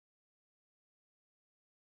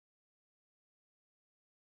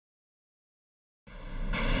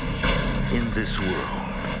this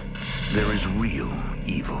world, there is real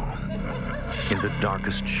evil. In the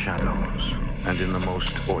darkest shadows and in the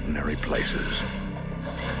most ordinary places.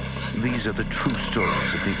 These are the true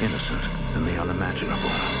stories of the innocent and the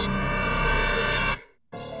unimaginable.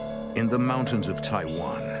 In the mountains of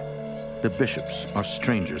Taiwan, the bishops are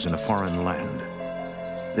strangers in a foreign land.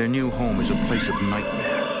 Their new home is a place of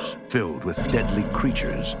nightmares, filled with deadly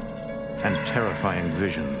creatures and terrifying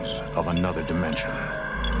visions of another dimension.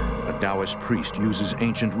 A Taoist priest uses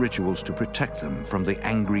ancient rituals to protect them from the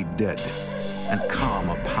angry dead and calm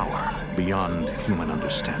a power beyond human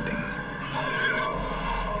understanding.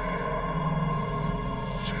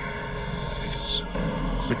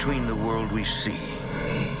 Between the world we see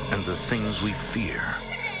and the things we fear,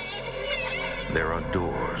 there are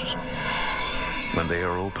doors. When they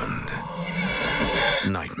are opened,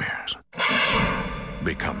 nightmares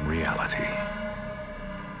become reality.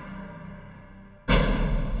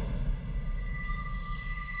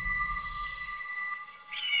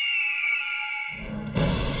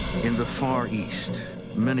 In the Far East,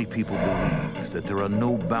 many people believe that there are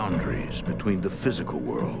no boundaries between the physical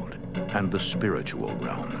world and the spiritual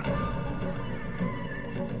realm.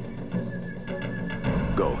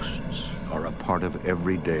 Ghosts are a part of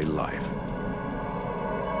everyday life.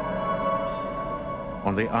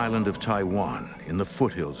 On the island of Taiwan, in the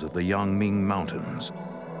foothills of the Yangming Mountains,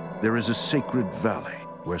 there is a sacred valley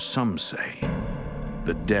where some say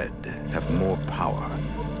the dead have more power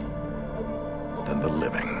than the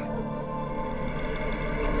living.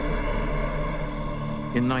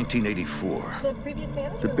 In 1984,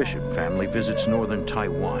 the Bishop family visits northern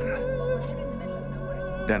Taiwan.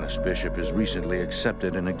 Dennis Bishop has recently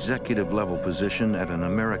accepted an executive-level position at an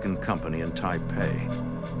American company in Taipei.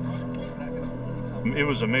 It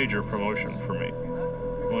was a major promotion for me.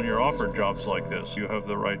 When you're offered jobs like this, you have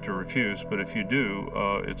the right to refuse, but if you do,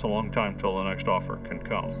 it's a long time till the next offer can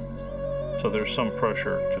come. So there's some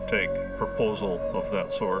pressure to take a proposal of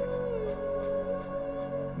that sort.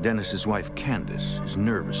 Dennis's wife, Candace, is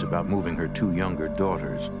nervous about moving her two younger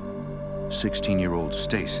daughters, 16-year-old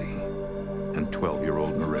Stacy and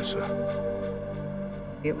 12-year-old Marissa.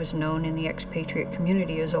 It was known in the expatriate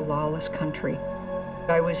community as a lawless country.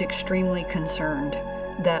 I was extremely concerned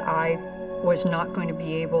that I was not going to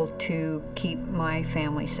be able to keep my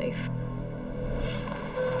family safe.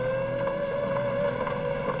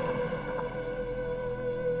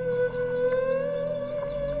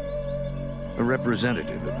 A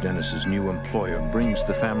representative of Dennis's new employer brings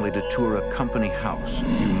the family to tour a company house a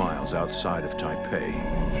few miles outside of Taipei.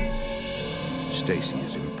 Stacy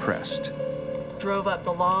is impressed. Drove up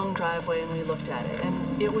the long driveway and we looked at it,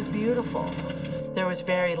 and it was beautiful. There was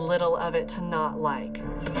very little of it to not like.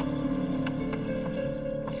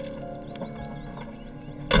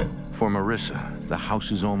 For Marissa, the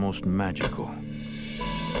house is almost magical.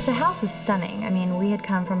 The house was stunning. I mean, we had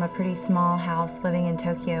come from a pretty small house living in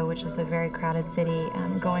Tokyo, which is a very crowded city,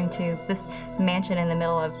 going to this mansion in the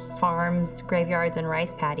middle of farms, graveyards, and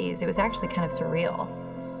rice paddies. It was actually kind of surreal.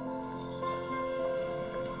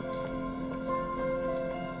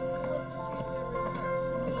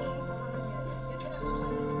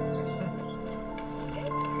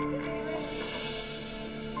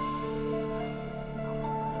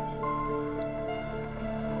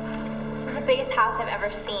 Biggest house I've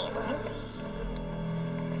ever seen.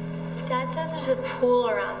 Dad says there's a pool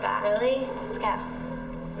around back. Really? Let's go.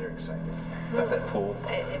 They're excited about that pool.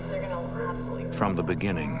 If they're gonna absolutely. From the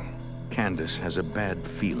beginning, Candace has a bad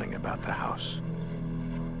feeling about the house.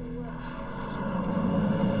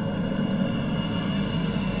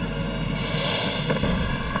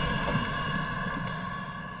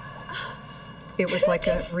 It was like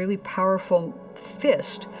a really powerful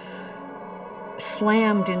fist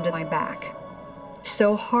slammed into my back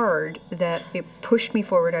so hard that it pushed me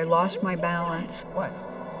forward. I lost my balance. What?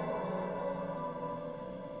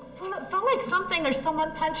 Well, it felt like something or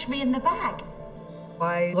someone punched me in the back.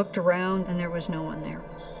 I looked around and there was no one there.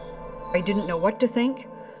 I didn't know what to think,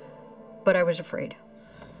 but I was afraid.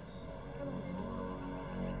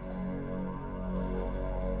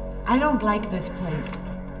 I don't like this place.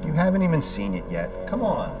 You haven't even seen it yet. Come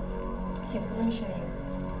on. Yes, let me show you.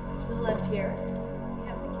 To the left here, we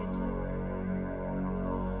have the kitchen.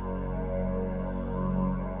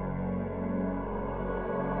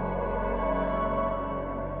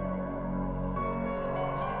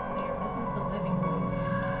 There, this is the living room.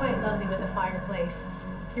 It's quite lovely with a fireplace.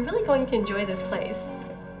 You're really going to enjoy this place.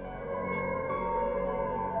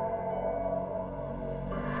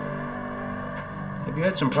 Have you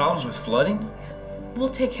had some problems with flooding? We'll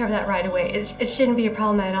take care of that right away. It shouldn't be a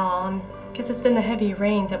problem at all. Guess it's been the heavy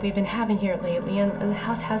rains that we've been having here lately, and the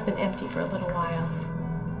house has been empty for a little while.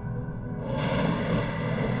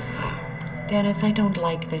 Dennis, I don't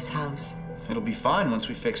like this house. It'll be fine once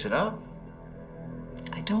we fix it up.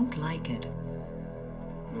 I don't like it.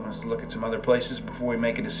 You want us to look at some other places before we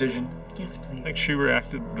make a decision? Yes, please. I think she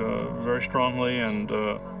reacted very strongly and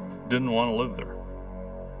didn't want to live there.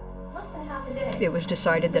 It was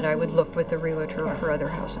decided that I would look with the realtor for other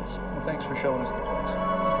houses. Well, thanks for showing us the place.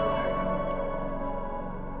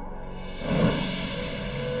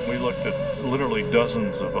 We looked at literally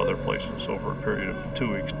dozens of other places over a period of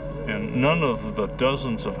 2 weeks, and none of the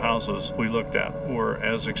dozens of houses we looked at were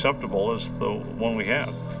as acceptable as the one we had.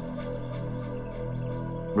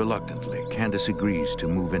 Reluctantly, Candace agrees to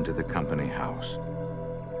move into the company house.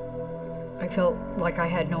 I felt like I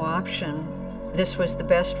had no option. This was the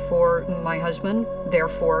best for my husband,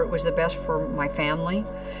 therefore it was the best for my family,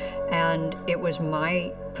 and it was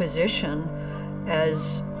my position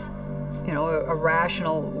as, you know, a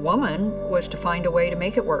rational woman was to find a way to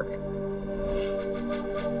make it work.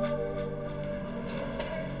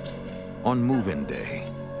 On move-in day,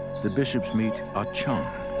 the Bishops meet Ah Chung.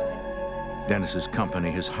 Dennis's company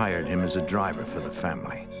has hired him as a driver for the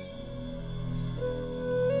family.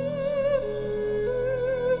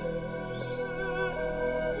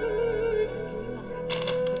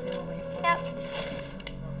 Yep.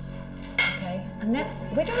 Okay, and then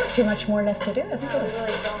we don't have too much more left to do. No, we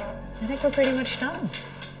really don't. I think we're pretty much done.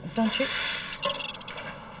 Don't you?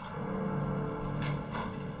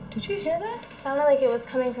 Did you hear that? It sounded like it was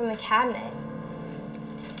coming from the cabinet.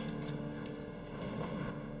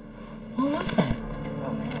 What was that?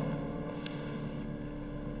 Oh, man.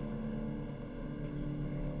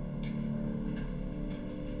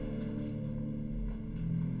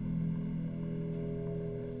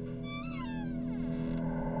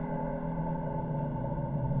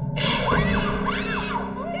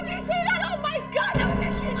 Did you see that? Oh my God, that was a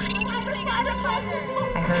huge spider.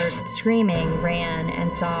 I heard screaming, ran,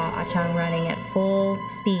 and saw Ah Chung running at full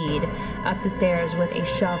speed up the stairs with a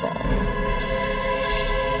shovel.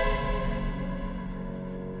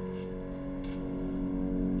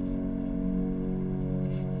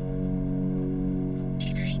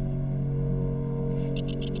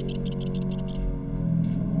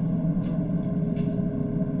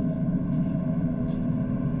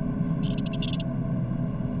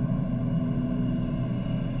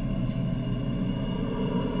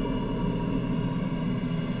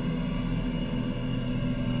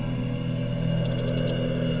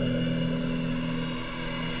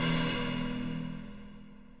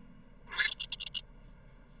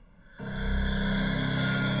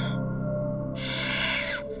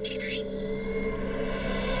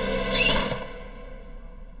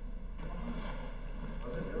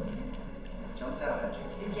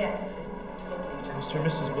 Yes. Mr. and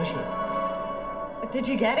Mrs. Bishop. Did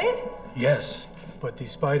you get it? Yes, but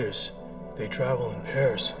these spiders, they travel in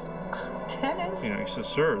pairs. Dennis? You know, he says,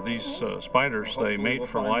 sir, these spiders, they mate we'll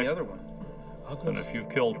for find life. the other one. I'll go. And if you've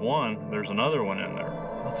killed one, there's another one in there.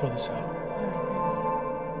 I'll throw this out.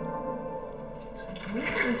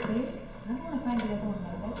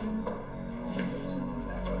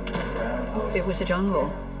 It was a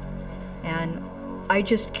jungle, and I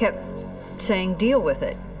just kept saying, deal with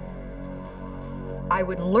it. I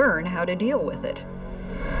would learn how to deal with it.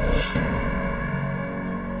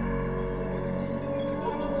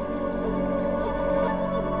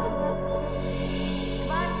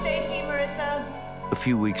 Come on, Stacy, Marissa. A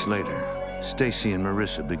few weeks later, Stacy and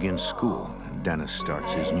Marissa begin school, and Dennis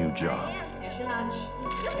starts his new job. Here's your lunch.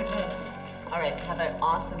 All right, have an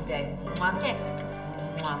awesome day. Mwah. Okay.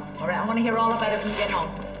 Mwah. All right, I want to hear all about it when you get home.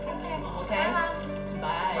 Okay? Bye, Bye. Mom.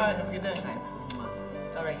 Bye, have a good day. Mwah.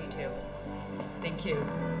 All right, you too. Thank you.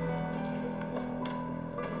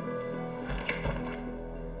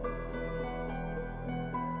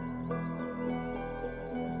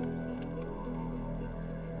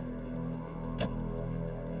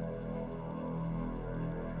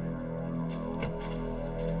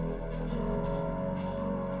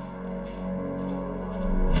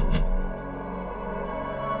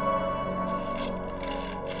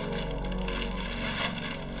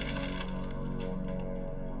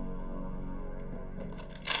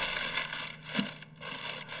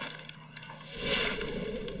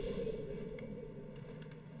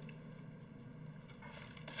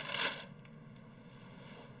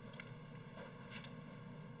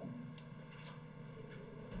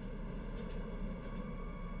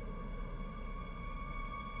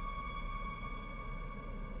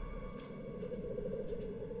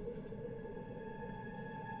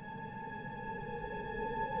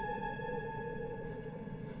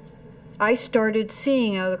 I started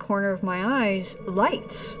seeing out of the corner of my eyes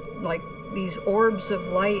lights, like these orbs of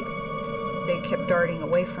light. They kept darting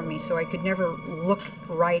away from me, so I could never look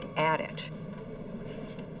right at it.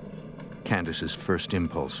 Candace's first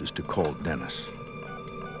impulse is to call Dennis.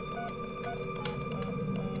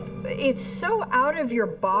 It's so out of your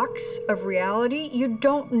box of reality, you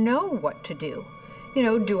don't know what to do. You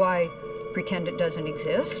know, do I pretend it doesn't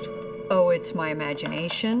exist? Oh, it's my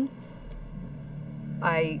imagination.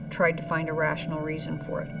 I tried to find a rational reason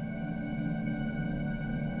for it.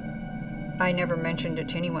 I never mentioned it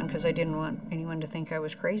to anyone because I didn't want anyone to think I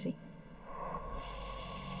was crazy.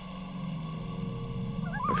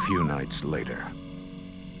 A few nights later.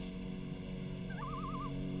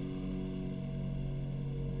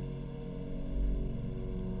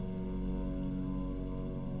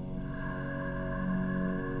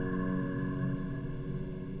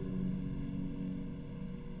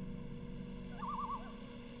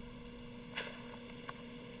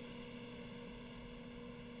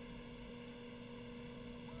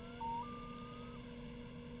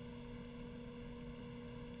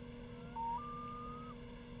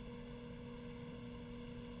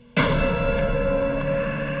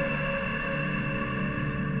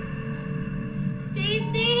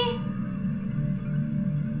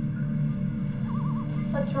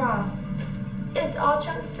 What's wrong? Is All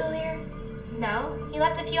Chunk still here? No, he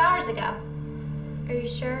left a few hours ago. Are you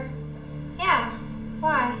sure? Yeah.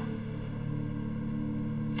 Why?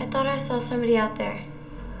 I thought I saw somebody out there.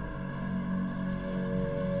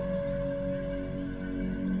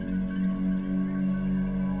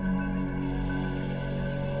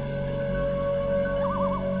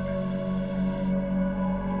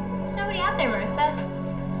 There's nobody out there, Marissa.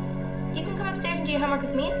 You can come upstairs and do your homework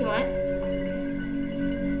with me if you want.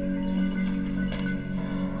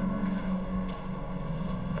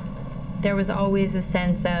 There was always a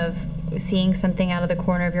sense of seeing something out of the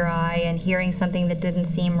corner of your eye and hearing something that didn't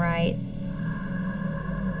seem right.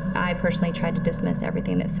 I personally tried to dismiss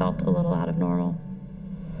everything that felt a little out of normal.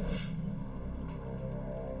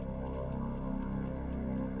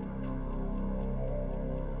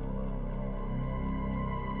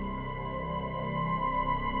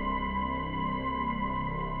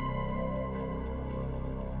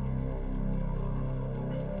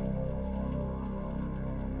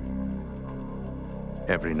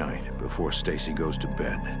 Every night before Stacy goes to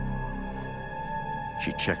bed,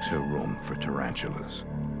 she checks her room for tarantulas.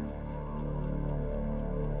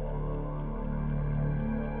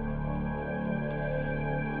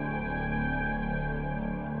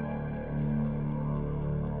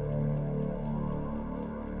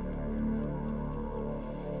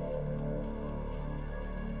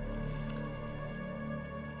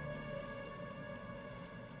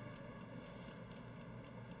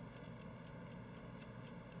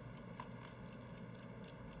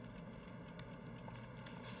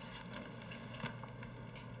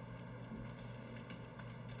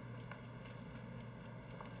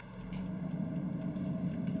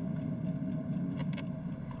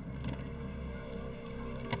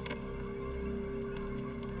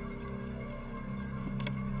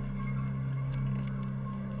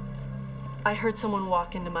 I heard someone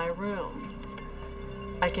walk into my room.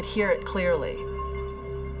 I could hear it clearly.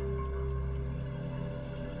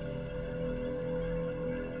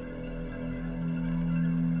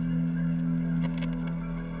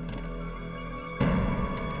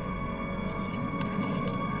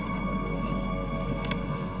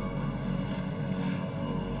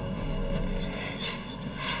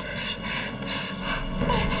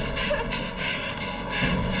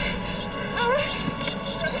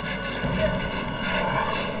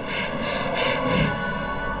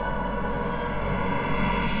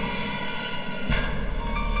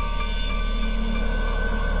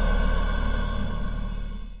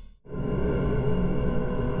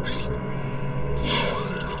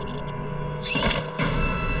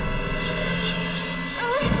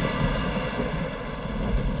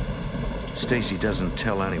 Stacy doesn't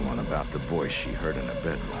tell anyone about the voice she heard in her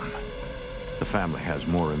bedroom. The family has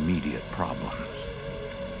more immediate problems.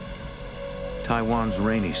 Taiwan's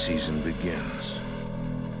rainy season begins,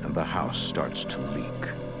 and the house starts to leak.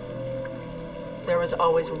 There was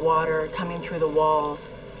always water coming through the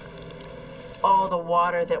walls. All the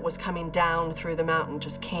water that was coming down through the mountain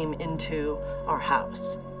just came into our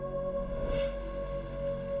house.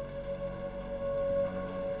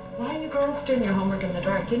 Why are you girls doing your homework in the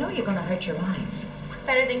dark? You know you're going to hurt your eyes. It's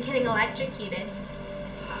better than getting electrocuted.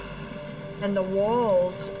 And the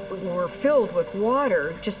walls were filled with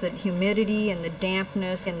water, just the humidity and the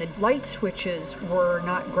dampness, and the light switches were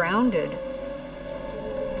not grounded.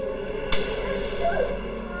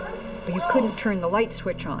 You couldn't turn the light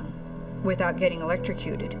switch on without getting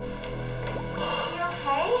electrocuted. You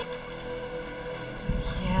okay?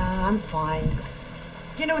 Yeah, I'm fine.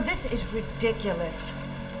 You know, this is ridiculous.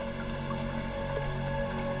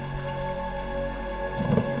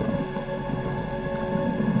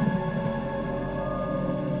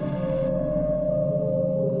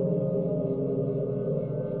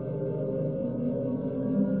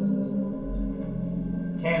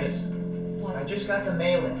 Candace, I just got the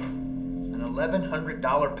mail in. An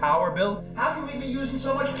 $1,100 power bill? How can we be using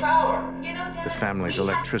so much power? You know, Dennis, The family's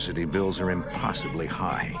electricity bills are impossibly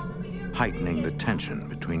high, heightening the tension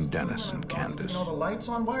between Dennis and Candace. All the lights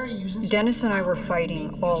on? Why are you using? Dennis and I were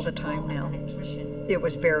fighting all the time now. It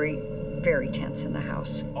was very, very tense in the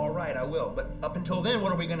house. All right, I will. But up until then,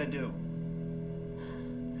 what are we gonna do?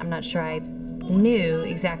 I'm not sure I knew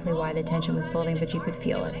exactly why the tension was building, but you could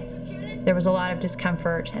feel it. There was a lot of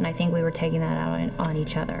discomfort, and I think we were taking that out on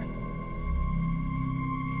each other.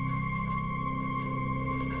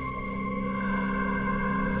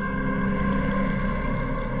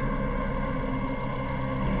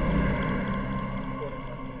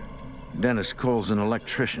 Dennis calls an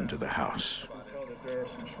electrician to the house.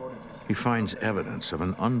 He finds evidence of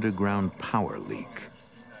an underground power leak.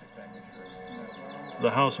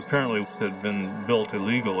 The house apparently had been built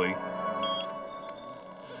illegally.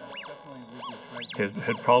 It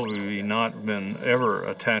had probably not been ever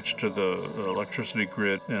attached to the electricity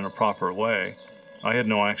grid in a proper way. I had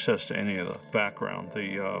no access to any of the background.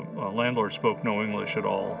 The landlord spoke no English at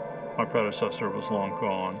all. My predecessor was long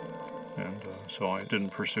gone, and so I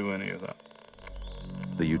didn't pursue any of that.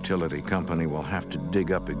 The utility company will have to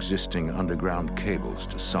dig up existing underground cables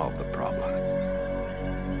to solve the problem.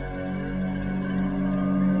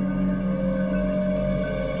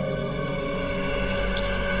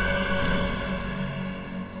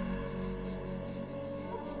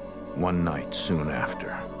 One night soon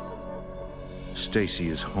after, Stacy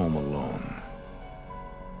is home alone.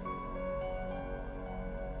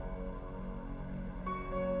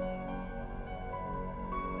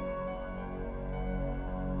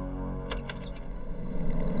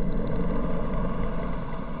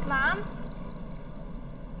 Mom?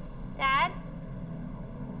 Dad?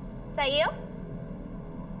 Is that you?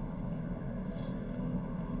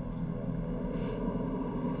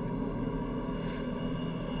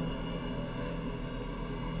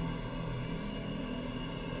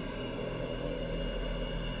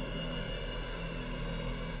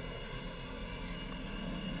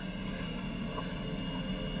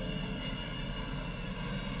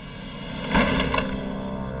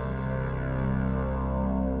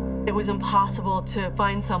 It was impossible to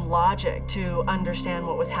find some logic to understand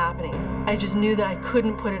what was happening. I just knew that I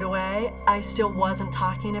couldn't put it away. I still wasn't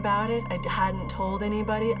talking about it. I hadn't told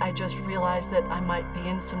anybody. I just realized that I might be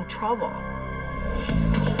in some trouble.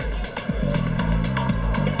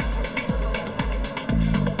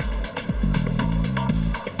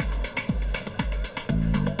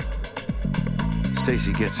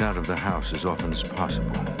 Stacy gets out of the house as often as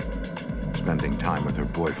possible, spending time with her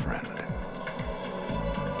boyfriend.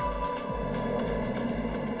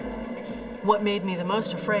 What made me the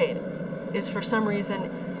most afraid is, for some reason,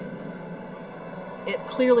 it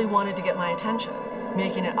clearly wanted to get my attention,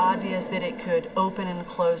 making it obvious that it could open and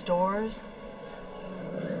close doors,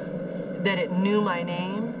 that it knew my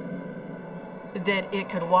name, that it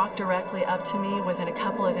could walk directly up to me within a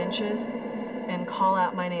couple of inches and call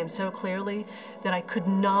out my name so clearly that I could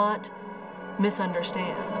not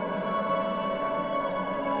misunderstand.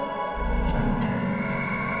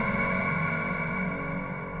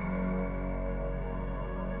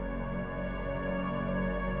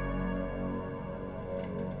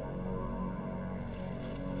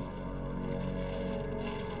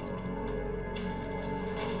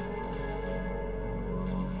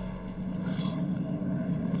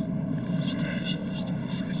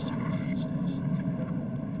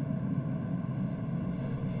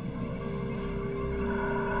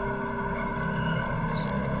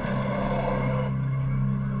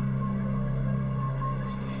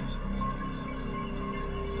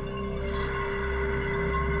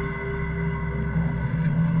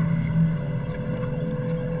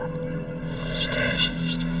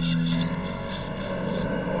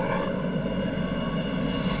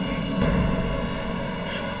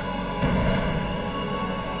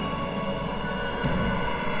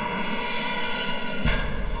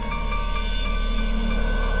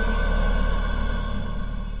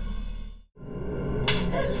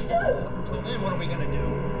 Until then, what are we gonna do?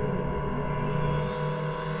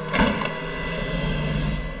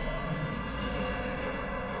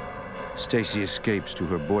 Stacy escapes to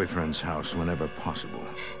her boyfriend's house whenever possible.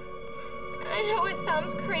 I know it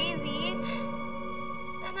sounds crazy,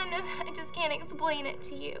 and I know that I just can't explain it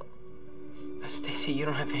to you. Stacy, you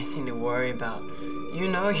don't have anything to worry about. You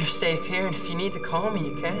know you're safe here, and if you need to call me,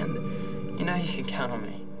 you can. You know you can count on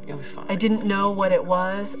me. You'll be fine. I didn't know what it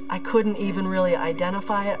was. I couldn't even really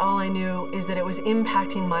identify it. All I knew is that it was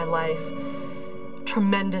impacting my life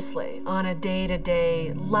tremendously on a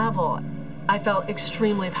day-to-day level. I felt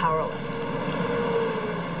extremely powerless.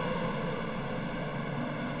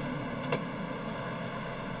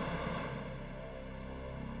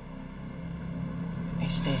 Hey,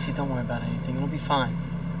 Stacy, don't worry about anything. It'll be fine.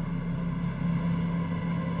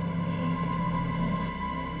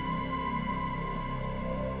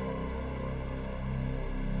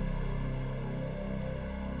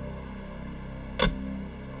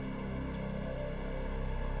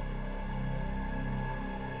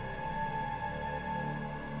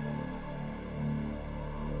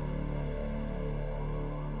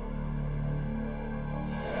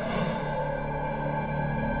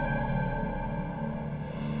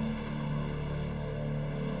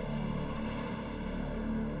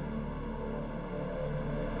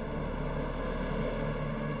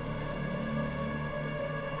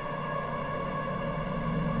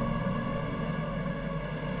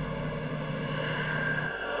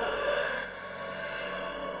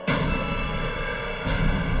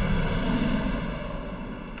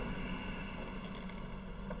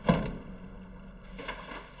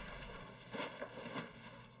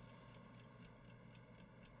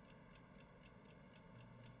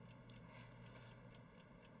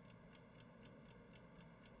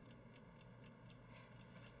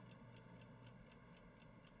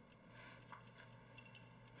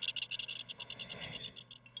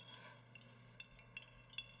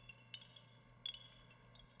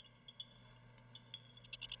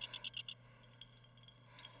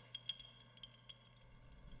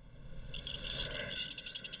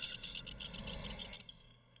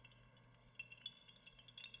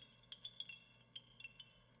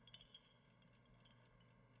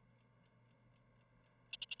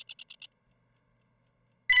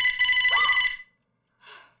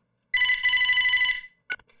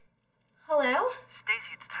 Hello? Stacy,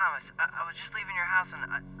 it's Thomas. I was just leaving your house and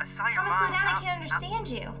I saw your Thomas, mom. slow down. I can't understand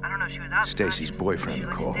you. I don't know. She was out. Stacy's boyfriend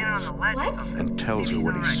calls What? and tells her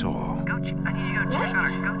what he saw. I need you to go check What?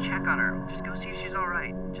 on her. Go check on her. Just go see if she's all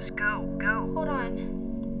right. Just go. Hold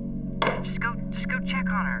on. Just go check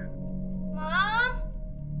on her. Mom?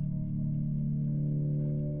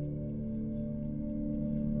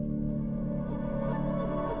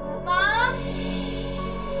 Mom?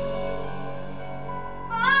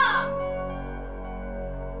 Mom?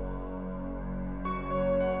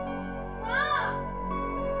 Mom?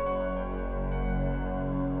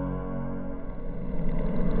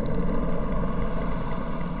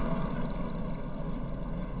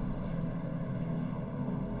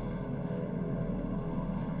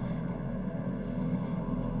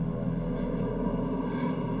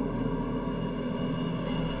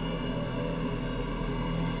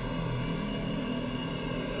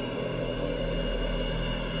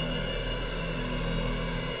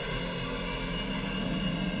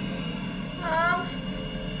 Mom?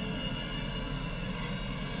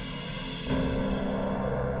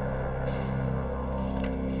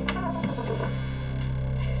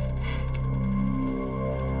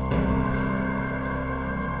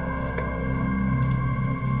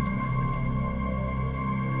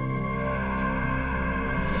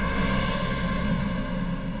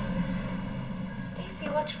 Stacy,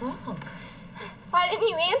 what's wrong? Why didn't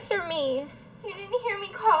you answer me? You didn't hear me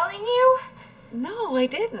calling you? No, I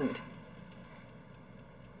didn't.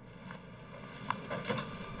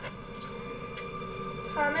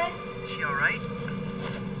 Thomas? Is she all right?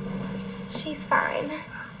 She's fine.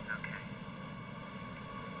 Okay.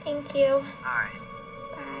 Thank you. All right.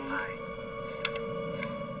 Bye.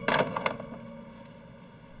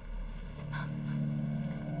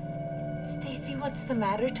 Stacy, what's the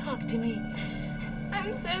matter? Talk to me.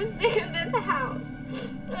 I'm so sick of this house.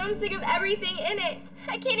 I'm sick of everything in it.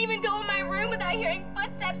 I can't even go in my room without hearing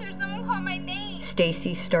footsteps or someone call my name.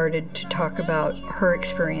 Stacy started to talk about her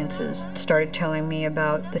experiences, started telling me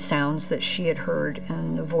about the sounds that she had heard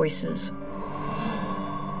and the voices.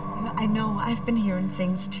 I know, I've been hearing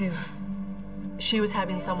things too. She was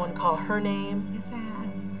having someone call her name. Yes, I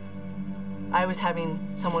have. I was having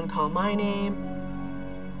someone call my name.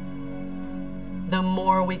 The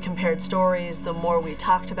more we compared stories, the more we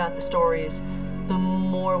talked about the stories, the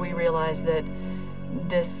more we realized that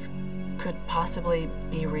this could possibly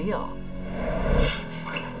be real.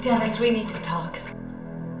 Dennis, we need to talk.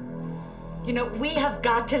 You know, we have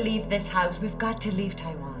got to leave this house. We've got to leave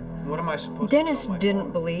Taiwan. What am I supposed Dennis to tell my didn't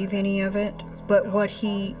boss? believe any of it, but what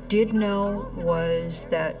he did know was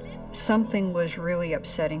that something was really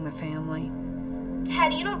upsetting the family.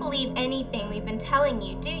 Ted, you don't believe anything we've been telling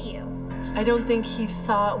you, do you? I don't think he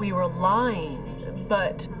thought we were lying,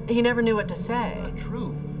 but he never knew what to say.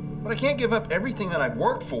 True, but I can't give up everything that I've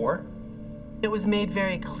worked for. It was made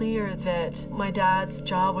very clear that my dad's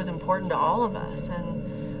job was important to all of us,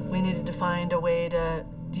 and we needed to find a way to,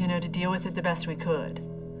 to deal with it the best we could.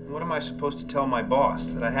 What am I supposed to tell my boss?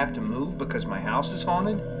 That I have to move because my house is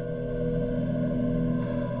haunted?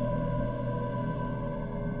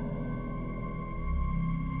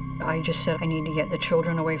 I just said, I need to get the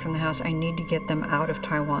children away from the house. I need to get them out of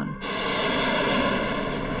Taiwan.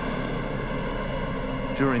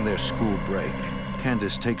 During their school break,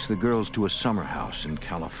 Candace takes the girls to a summer house in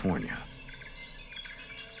California.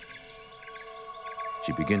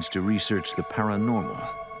 She begins to research the paranormal.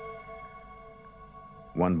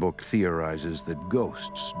 One book theorizes that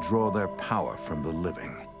ghosts draw their power from the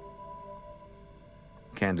living.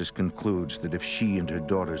 Candace concludes that if she and her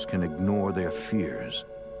daughters can ignore their fears,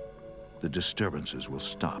 the disturbances will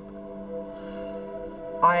stop.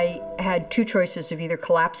 I had two choices of either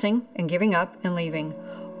collapsing and giving up and leaving,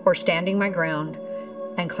 or standing my ground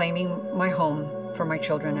and claiming my home for my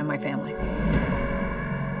children and my family.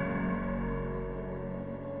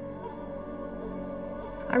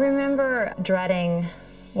 I remember dreading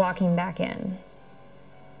walking back in.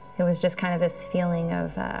 It was just kind of this feeling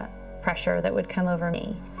of pressure that would come over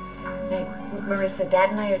me. Hey, Marissa,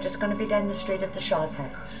 Dad and I are just going to be down the street at the Shaw's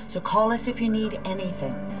house. So call us if you need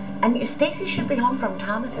anything. And Stacy should be home from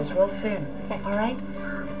Thomas's real soon. Okay. All right?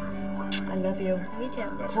 I love you. Me too.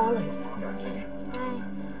 Call us. Okay. Bye.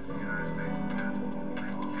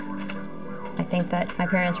 I think that my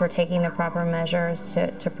parents were taking the proper measures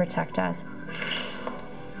to protect us.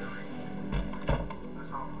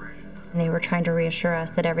 And they were trying to reassure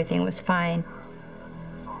us that everything was fine.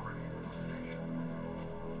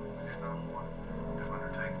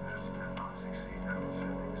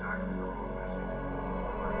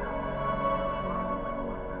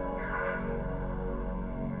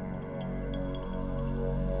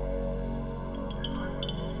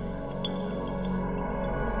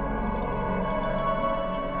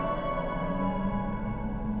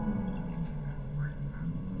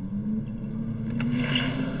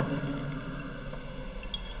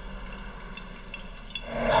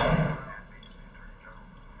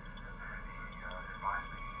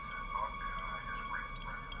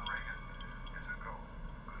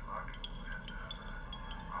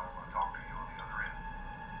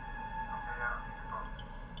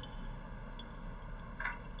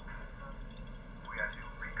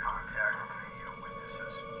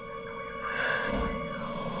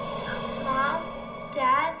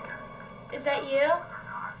 Dad? Is that you?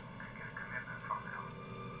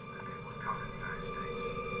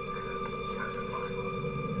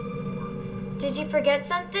 Did you forget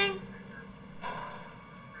something?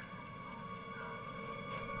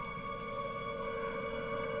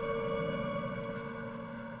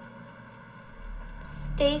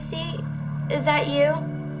 Stacy, is that you?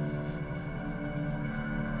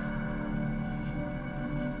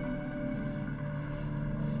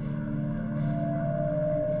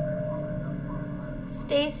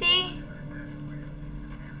 Stacy?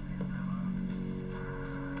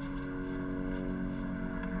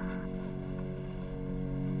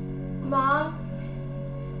 Mom?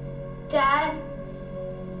 Dad?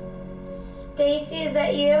 Stacy, is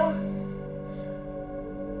that you?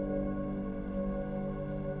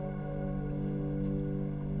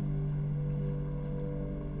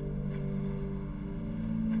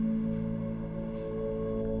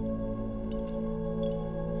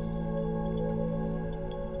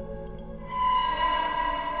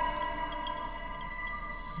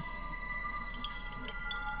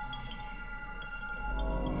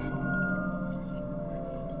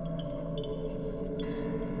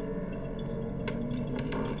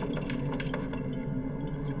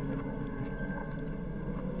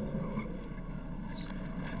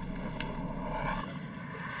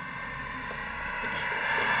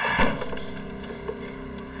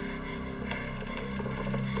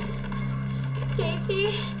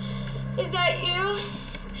 Stacy, is that you?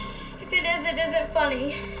 If it is, it isn't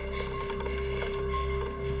funny.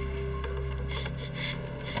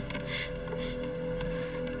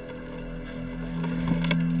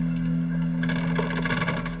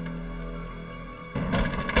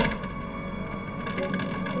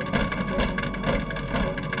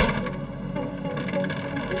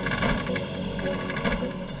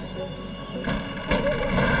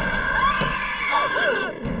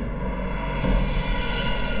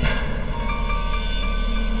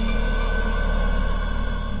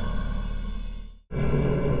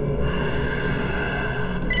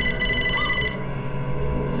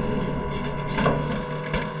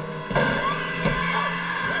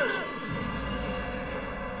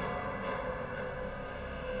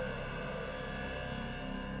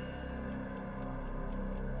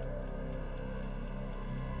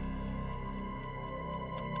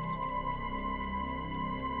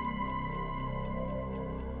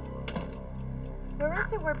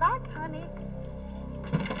 Marissa, we're back, honey.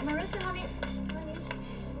 Marissa, honey.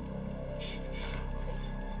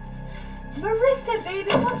 Marissa,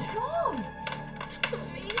 baby, what's wrong?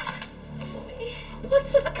 Mommy.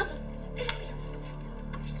 What's it? Come on.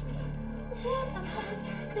 What on earth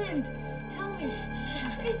happened? Tell me.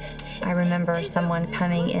 I remember someone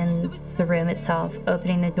coming in the room itself,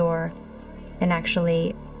 opening the door, and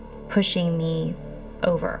actually pushing me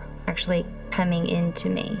over, actually coming into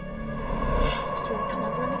me. Sweetie, come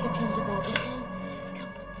on, let me get you into bed.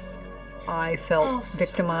 I felt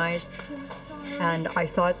victimized, So sorry. and I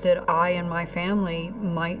thought that I and my family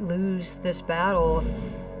might lose this battle.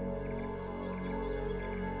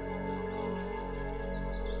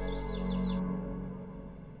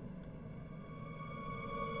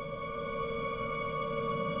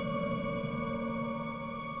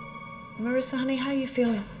 Marissa, honey, how are you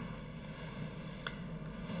feeling?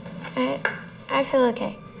 I feel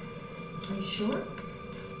okay. Are you sure?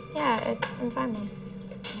 Yeah, I'm fine, Mom.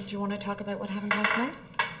 Did you want to talk about what happened last night?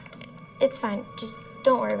 It's fine. Just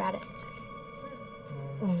don't worry about it. It's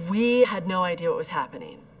okay. We had no idea what was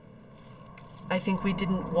happening. I think we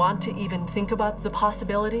didn't want to even think about the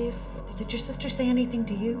possibilities. Did your sister say anything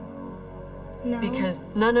to you? No. Because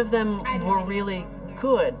none of them were really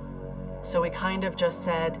good. So we kind of just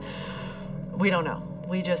said, we don't know.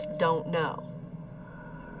 We just don't know.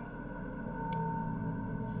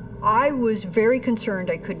 I was very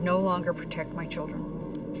concerned I could no longer protect my children.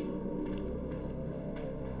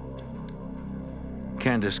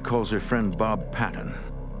 Candace calls her friend Bob Patton,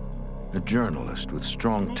 a journalist with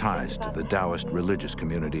strong ties to the Taoist religious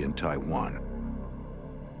community in Taiwan.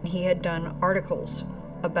 He had done articles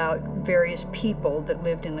about various people that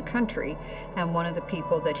lived in the country, and one of the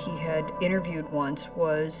people that he had interviewed once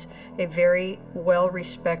was a very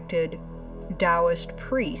well-respected Taoist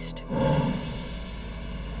priest.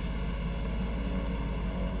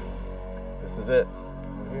 This is it.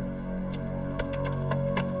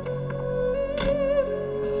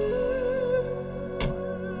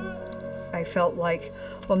 I felt like,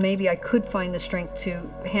 well, maybe I could find the strength to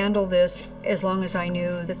handle this as long as I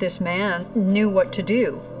knew that this man knew what to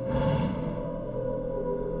do.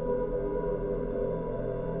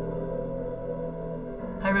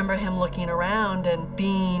 I remember him looking around and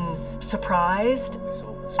being surprised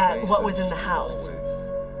at what was in the house.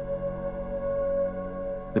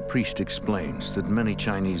 The priest explains that many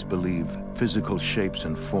Chinese believe physical shapes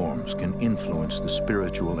and forms can influence the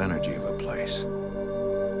spiritual energy of a place.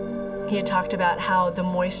 He had talked about how the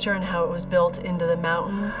moisture and how it was built into the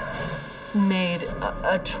mountain made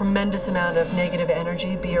a tremendous amount of negative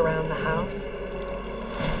energy be around the house.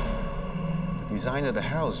 The design of the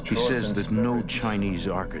house He draws says in that no spirits. Chinese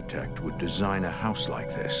architect would design a house like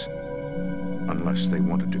this unless they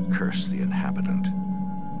wanted to curse the inhabitant.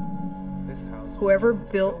 Whoever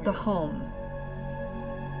built the home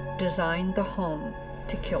designed the home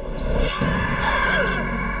to kill us.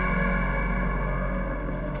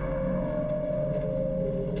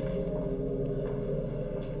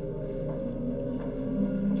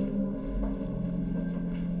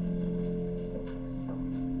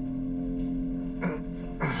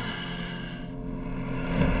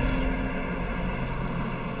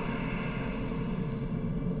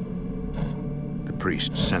 The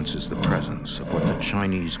priest senses the presence of what the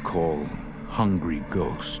Chinese call hungry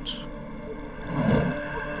ghosts.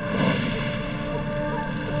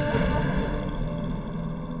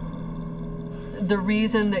 The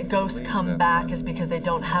reason that ghosts come back is because they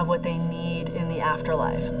don't have what they need in the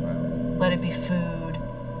afterlife. Let it be food,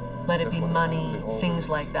 let it be money, things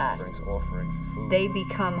like that. They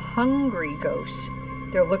become hungry ghosts.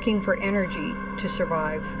 They're looking for energy to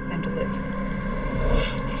survive and to live.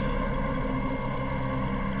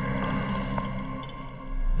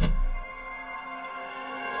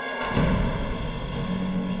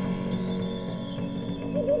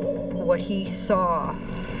 What he saw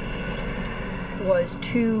was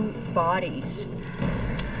two bodies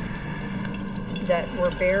that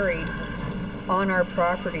were buried on our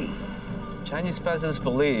property. Chinese peasants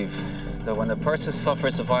believe that when a person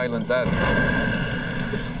suffers a violent death,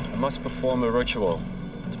 they must perform a ritual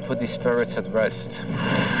to put these spirits at rest.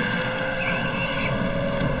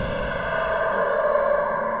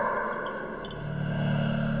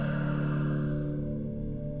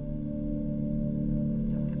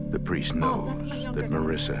 The priest knows that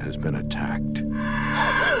Marissa has been attacked.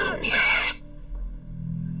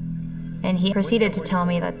 And he proceeded to tell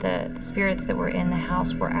me that the spirits that were in the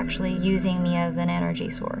house were actually using me as an energy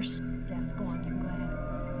source. Yes, go on, go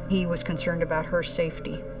ahead. He was concerned about her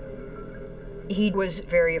safety. He was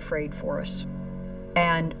very afraid for us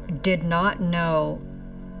and did not know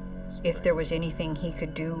if there was anything he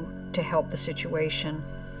could do to help the situation.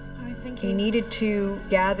 He needed to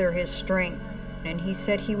gather his strength, and he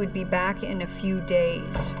said he would be back in a few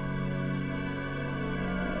days.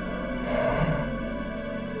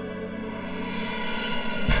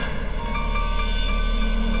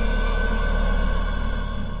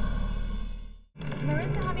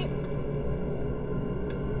 Marissa, honey.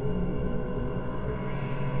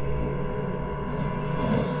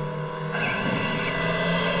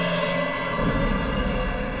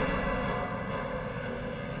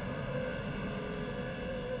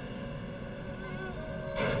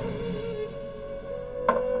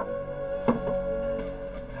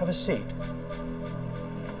 Have a seat.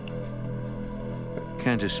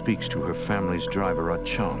 Candace speaks to her family's driver,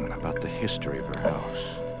 Chung, about the history of her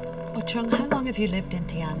house. Chung, how long have you lived in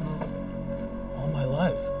Taiwan? All my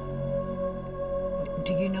life.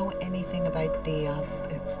 Do you know anything about the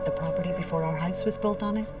property before our house was built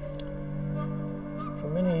on it? For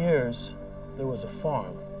many years, there was a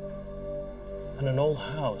farm and an old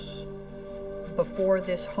house. Before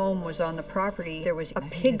this home was on the property, there was a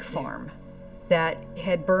pig farm that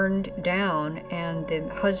had burned down, and the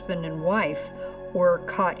husband and wife were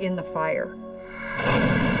caught in the fire.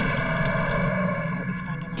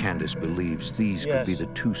 Candace believes these could be the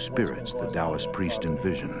two spirits the Taoist priest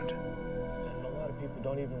envisioned. And a lot of people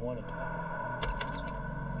don't even want to talk.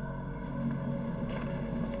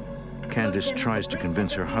 Candace tries to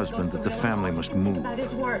convince her husband that the family must move.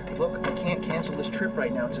 Look, I can't cancel this trip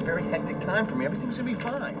right now. It's a very hectic time for me. Everything's gonna be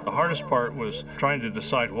fine. The hardest part was trying to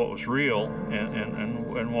decide what was real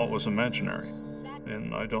and what was imaginary.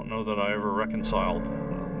 And I don't know that I ever reconciled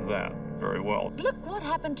that very well. Look what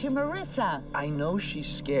happened to Marissa. I know she's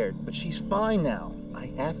scared, but she's fine now. I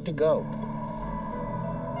have to go.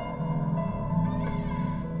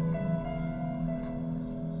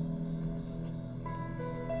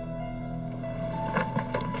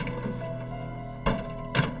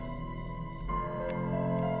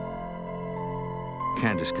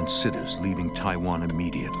 Candace considers leaving Taiwan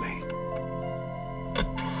immediately.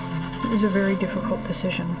 It was a very difficult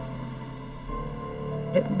decision.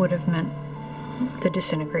 It would have meant the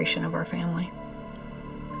disintegration of our family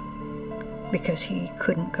because he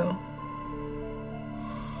couldn't go.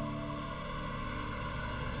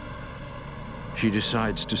 She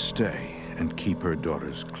decides to stay and keep her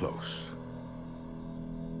daughters close.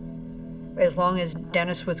 As long as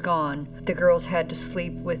Dennis was gone, the girls had to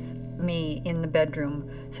sleep with me in the bedroom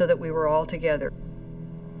so that we were all together.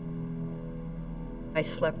 I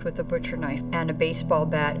slept with a butcher knife and a baseball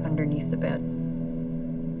bat underneath the bed.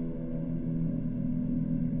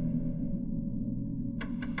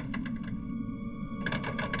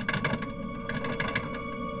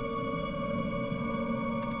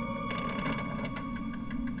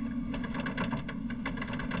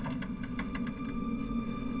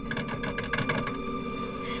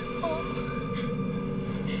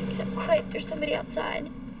 Quick, there's somebody outside.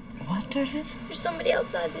 What, darling? There's somebody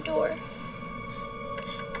outside the door.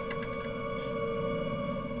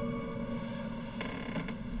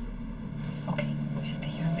 Okay, you stay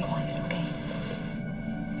here and be quiet, okay?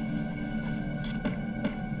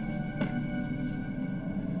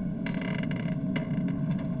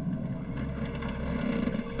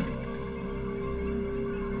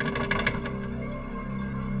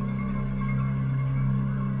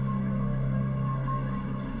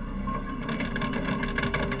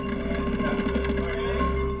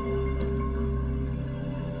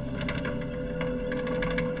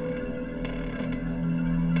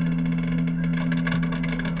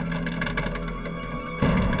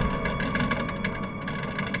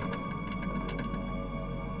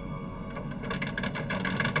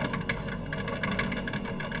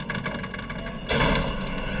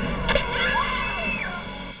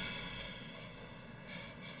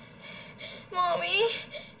 Mommy.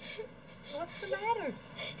 What's the matter?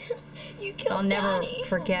 You killed I'll never Daddy.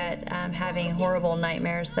 forget having horrible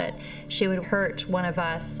nightmares that she would hurt one of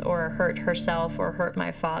us or hurt herself or hurt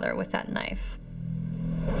my father with that knife.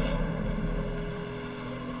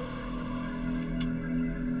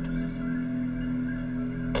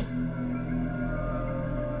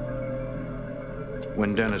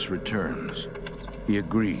 When Dennis returns, he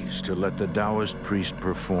agrees to let the Taoist priest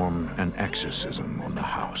perform an exorcism on the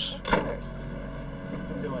house.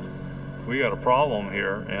 We got a problem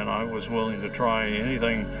here, and I was willing to try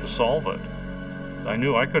anything to solve it. I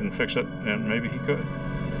knew I couldn't fix it, and maybe he could.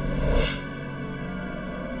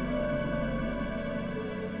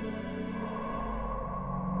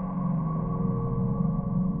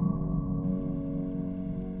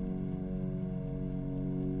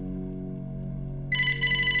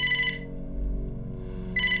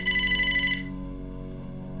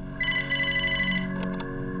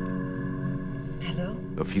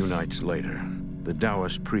 A few nights later, the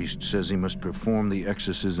Taoist priest says he must perform the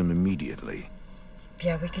exorcism immediately.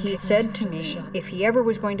 Yeah, we can. He said to me, if he ever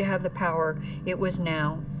was going to have the power, it was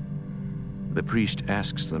now. The priest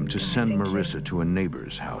asks them to send Marissa to a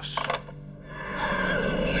neighbor's house.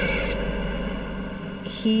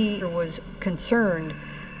 He was concerned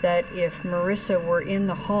that if Marissa were in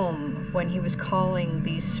the home when he was calling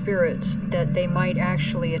these spirits, that they might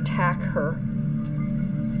actually attack her.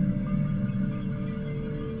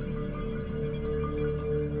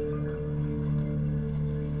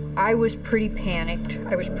 I was pretty panicked.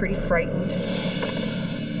 I was pretty frightened.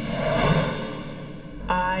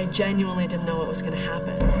 I genuinely didn't know what was going to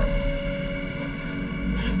happen.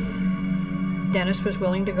 Dennis was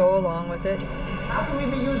willing to go along with it. How can we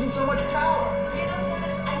be using so much power? You know,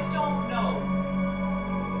 Dennis, I don't know.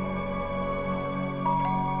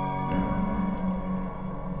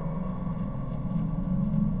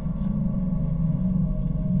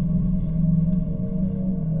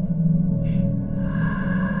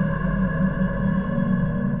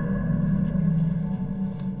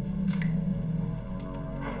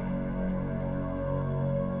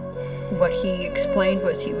 What he explained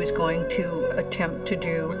was he was going to attempt to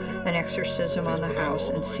do an exorcism on the house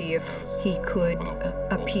and see if he could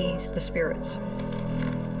appease the spirits.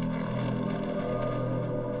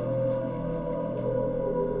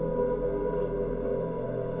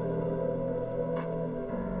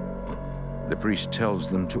 The priest tells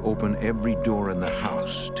them to open every door in the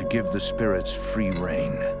house to give the spirits free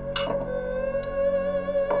rein.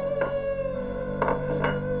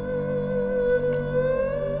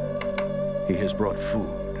 He has brought food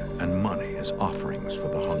and money as offerings for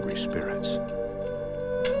the hungry spirits.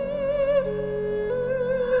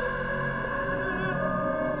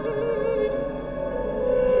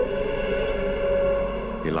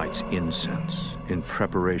 He lights incense in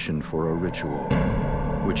preparation for a ritual,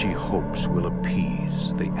 which he hopes will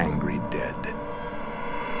appease the angry dead.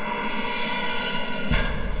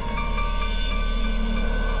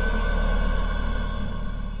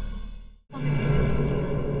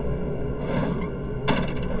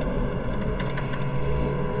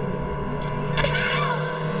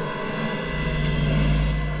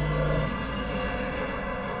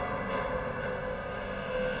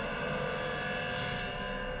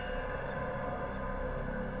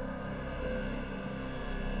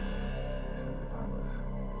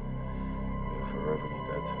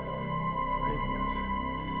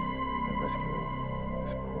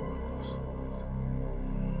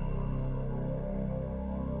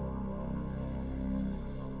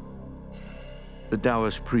 The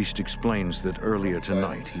Taoist priest explains that earlier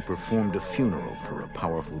tonight he performed a funeral for a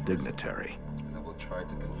powerful dignitary.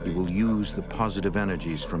 He will use the positive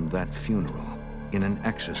energies from that funeral in an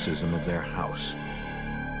exorcism of their house.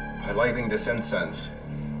 By lighting this incense,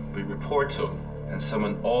 we report to and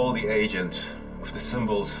summon all the agents of the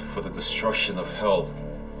symbols for the destruction of hell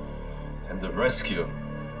and the rescue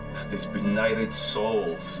of these benighted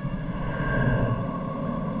souls.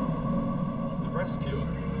 The rescue.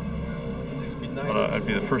 But I'd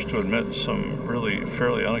be the first to admit some really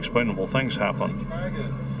fairly unexplainable things happen.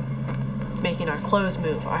 It's making our clothes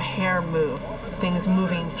move, our hair move, things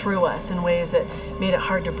moving through us in ways that made it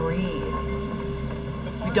hard to breathe.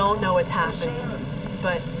 We don't know what's happening,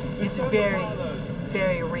 but it's very,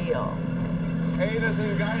 very real. Aid us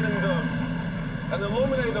in guiding them and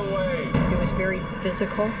illuminate the way. It was very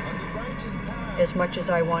physical, as much as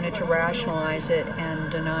I wanted to rationalize it and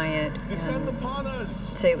deny it and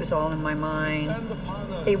say it was all in my mind.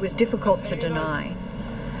 It was difficult to deny.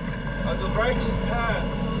 On the righteous path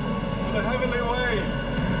to the heavenly way,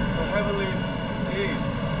 to heavenly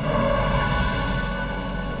peace.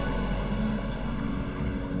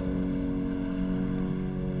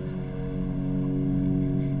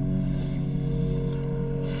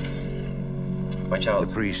 My child.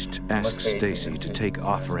 The priest asks Stacy to take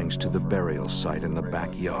offerings to the burial site in the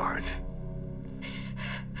backyard.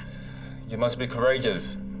 You must be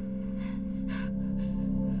courageous.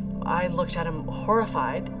 I looked at him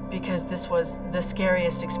horrified because this was the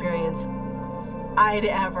scariest experience I'd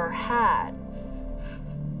ever had.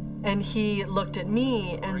 And he looked at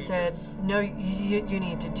me and said, no, you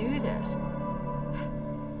need to do this.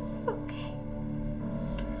 Okay.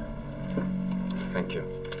 Thank you.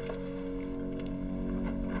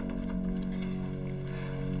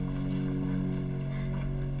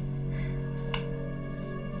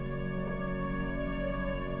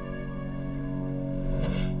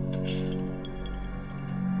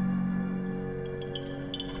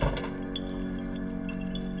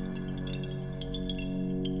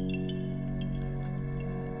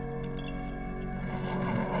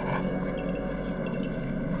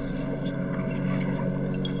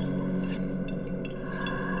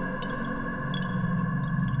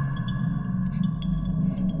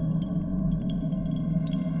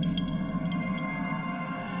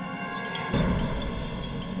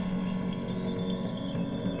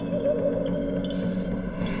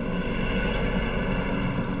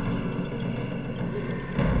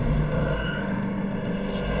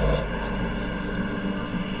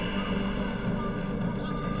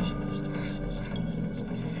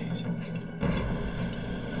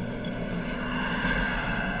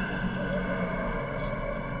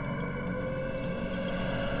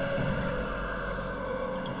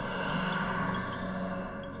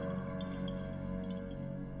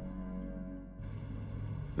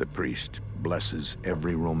 The priest blesses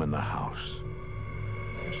every room in the house.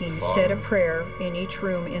 He said a prayer in each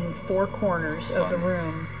room in 4 corners of the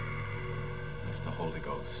room. Of the Holy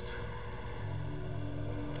Ghost.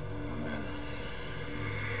 Amen.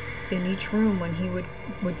 In each room, when he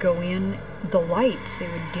would go in, the lights, they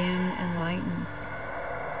would dim and lighten.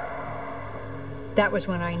 That was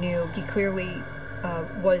when I knew he clearly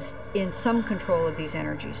was in some control of these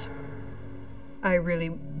energies. I really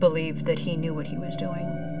believed that he knew what he was doing.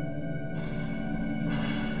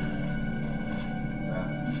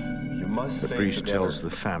 The priest tells the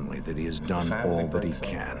family that he has done all that he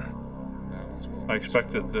can. I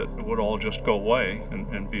expected that it would all just go away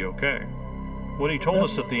and be okay. What he told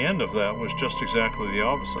us at the end of that was just exactly the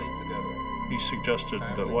opposite. He suggested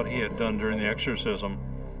that what he had done during the exorcism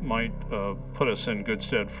might put us in good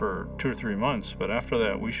stead for 2 or 3 months, but after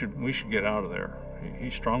that we should get out of there.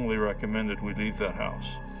 He strongly recommended we leave that house.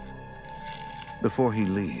 Before he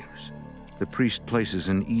leaves, the priest places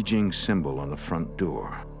an I Ching symbol on the front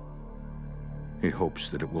door. He hopes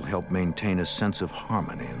that it will help maintain a sense of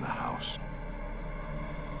harmony in the house.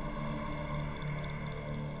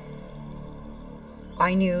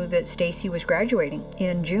 I knew that Stacy was graduating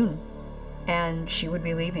in June, and she would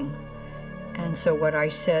be leaving. And so what I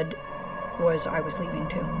said was I was leaving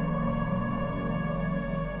too.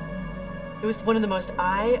 It was one of the most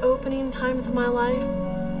eye-opening times of my life.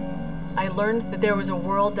 I learned that there was a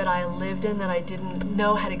world that I lived in that I didn't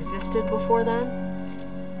know had existed before then.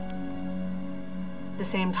 At the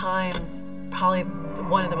same time, probably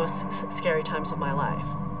one of the most scary times of my life.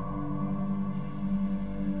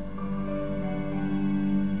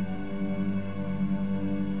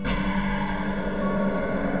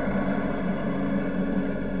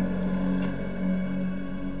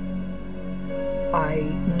 I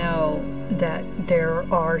know that there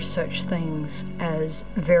are such things as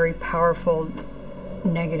very powerful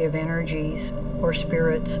negative energies or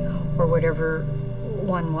spirits or whatever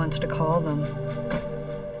one wants to call them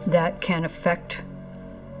that can affect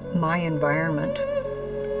my environment,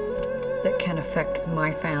 that can affect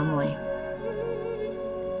my family.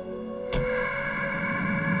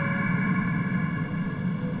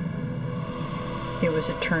 It was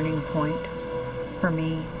a turning point for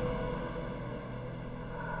me.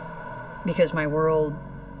 Because my world,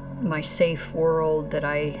 my safe world that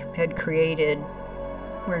I had created,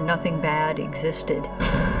 where nothing bad existed,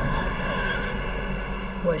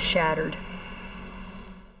 was shattered.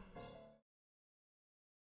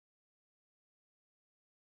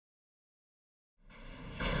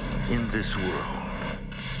 In this world,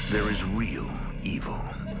 there is real evil.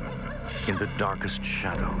 In the darkest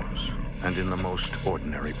shadows and in the most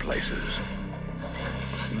ordinary places.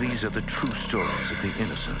 These are the true stories of the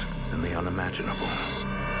innocent and the unimaginable.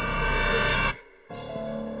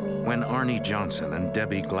 When Arnie Johnson and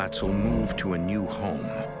Debbie Glatzel move to a new home,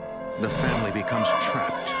 the family becomes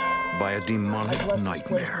trapped by a demonic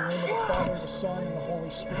nightmare.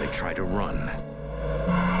 They try to run,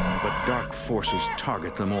 but dark forces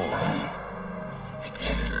target them all,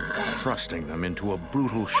 thrusting them into a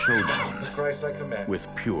brutal showdown with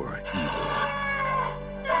pure evil.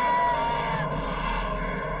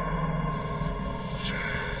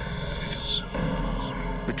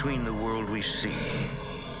 Between the world we see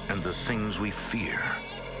and the things we fear,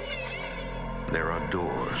 there are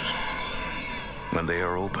doors. When they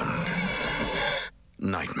are opened,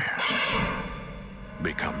 nightmares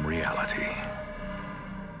become reality.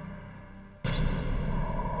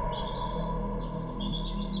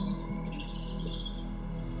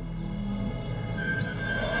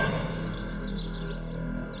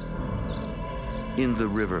 In the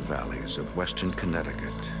river valleys of western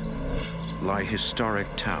Connecticut lie historic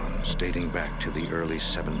towns dating back to the early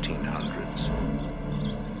 1700s.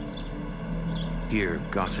 Here,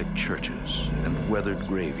 Gothic churches and weathered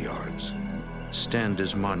graveyards stand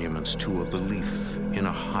as monuments to a belief in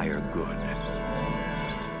a higher good.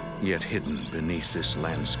 Yet hidden beneath this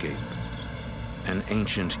landscape, an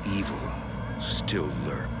ancient evil still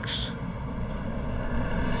lurks.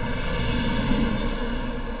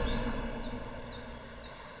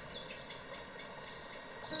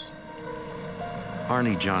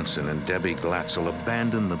 Arnie Johnson and Debbie Glatzel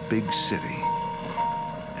abandon the big city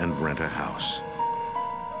and rent a house.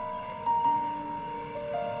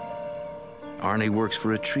 Arnie works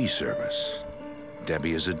for a tree service.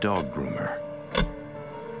 Debbie is a dog groomer.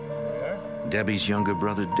 Debbie's younger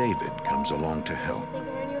brother David comes along to help. I think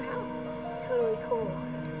our new house. Totally cool.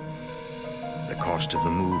 The cost of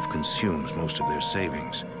the move consumes most of their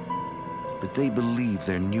savings, but they believe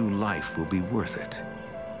their new life will be worth it.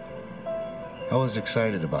 I was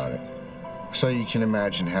excited about it. So you can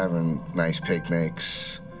imagine having nice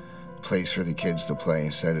picnics, place for the kids to play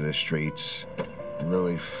instead of the streets. It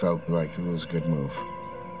really felt like it was a good move.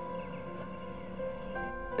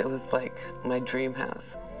 It was like my dream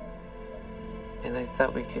house. And I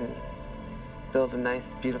thought we can build a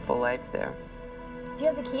nice, beautiful life there. Do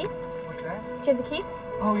you have the keys? What's that? Do you have the keys?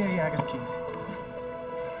 Oh, yeah, I got the keys.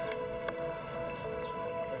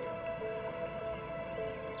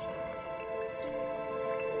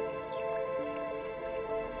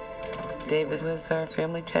 David was our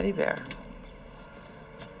family teddy bear.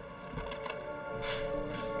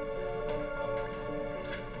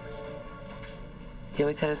 He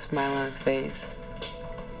always had a smile on his face.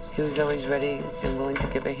 He was always ready and willing to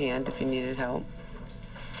give a hand if you needed help.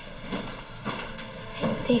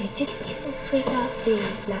 Hey, David, you can sweep out the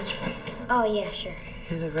master bedroom. Oh, yeah, sure.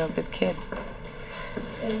 He was a real good kid.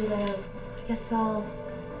 And I guess I'll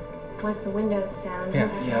wipe the windows down.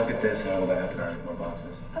 Yes, yeah, I'll get this out of the bathroom. More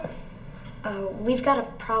boxes. Okay. We've got a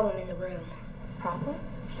problem in the room. Problem?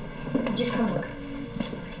 Just come look.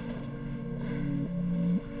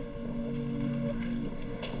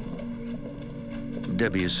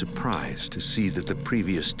 Debbie is surprised to see that the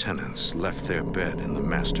previous tenants left their bed in the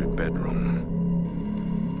master bedroom.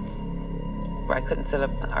 I couldn't set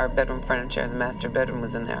up our bedroom furniture. The master bedroom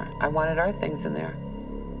was in there. I wanted our things in there.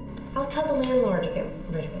 I'll tell the landlord to get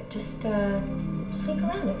rid of it. Just sweep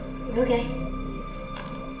around it. Okay.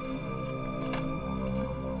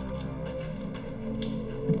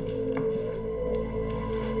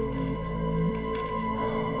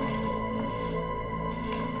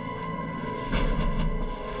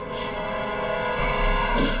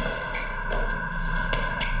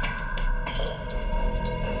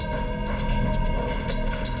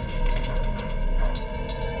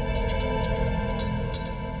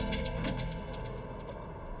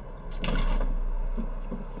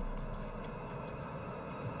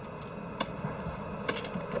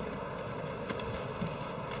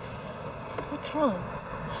 What's wrong?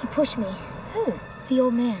 He pushed me. Who? The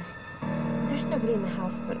old man. There's nobody in the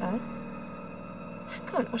house but us.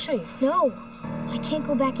 Come on, I'll show you. No, I can't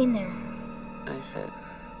go back in there. I said,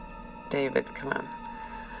 David, come on.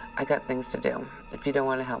 I got things to do. If you don't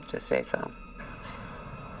want to help, just say so.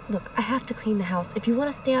 Look, I have to clean the house. If you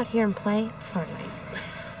want to stay out here and play, fine.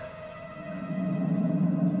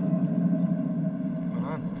 What's going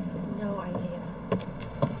on? No idea.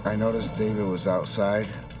 I noticed David was outside,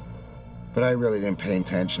 but I really didn't pay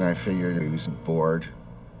attention. I figured he was bored.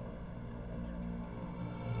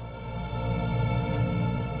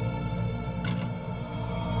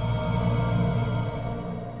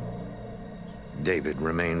 David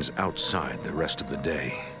remains outside the rest of the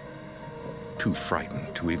day, too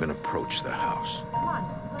frightened to even approach the house. Come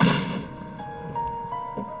on.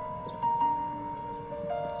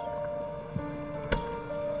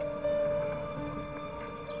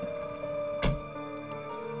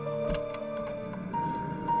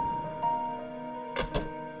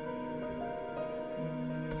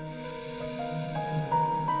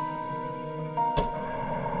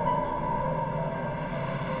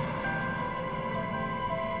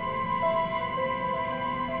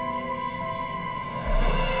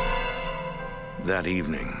 That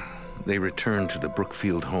evening, they return to the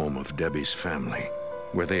Brookfield home of Debbie's family,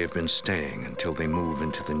 where they have been staying until they move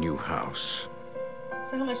into the new house.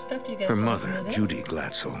 So how much stuff do you guys Her have mother, over there? Judy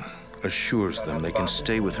Glatzel, assures them they can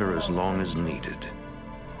stay with her as long as needed.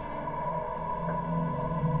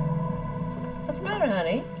 What's the matter,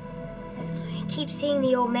 honey? I keep seeing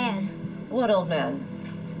the old man. What old man?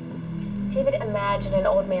 David imagined an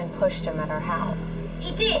old man pushed him at our house.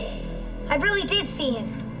 He did. I really did see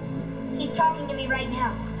him. He's talking to me right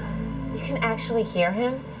now. You can actually hear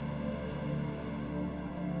him?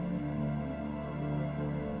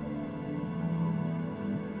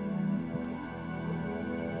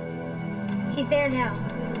 He's there now.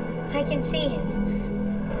 I can see him.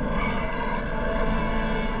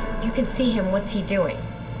 You can see him. What's he doing?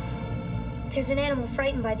 There's an animal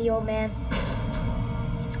frightened by the old man.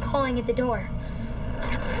 It's calling at the door.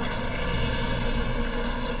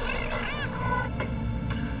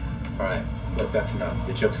 All right, look, that's enough.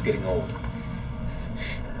 The joke's getting old.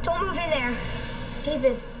 Don't move in there.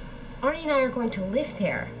 David, Arnie and I are going to live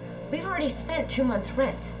there. We've already spent 2 months'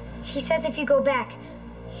 rent. He says if you go back,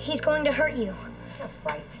 he's going to hurt you. Yeah,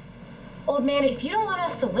 right. Old man, if you don't want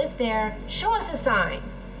us to live there, show us a sign.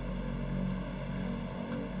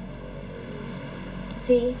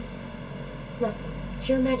 See? Nothing. It's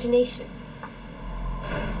your imagination.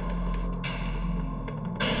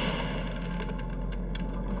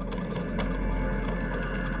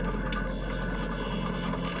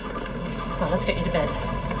 Come on, let's get you to bed.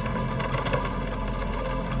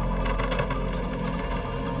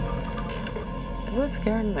 It was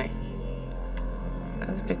scaring me. I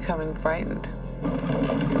was becoming frightened.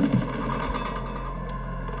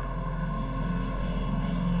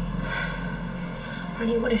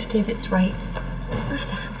 Arnie, what if David's right? What if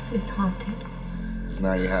the house is haunted? So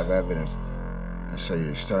now you have evidence. So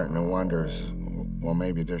you're starting to wonder, well,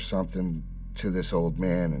 maybe there's something to this old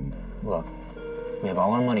man and... Look, we have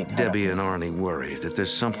all our money tied Debbie and Arnie worry that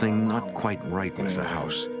there's something not quite right with the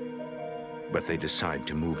house. But they decide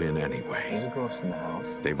to move in anyway. There's a ghost in the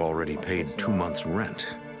house. They've already paid 2 months' rent,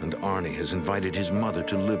 and Arnie has invited his mother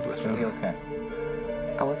to live with them. It'll be okay.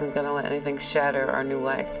 I wasn't gonna let anything shatter our new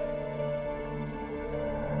life.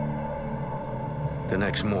 The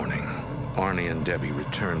next morning, Arnie and Debbie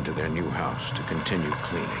return to their new house to continue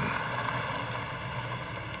cleaning.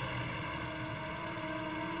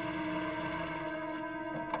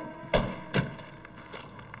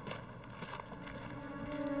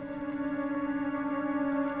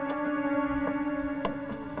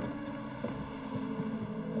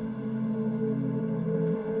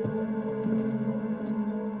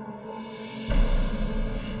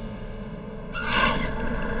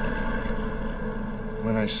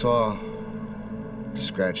 When I saw the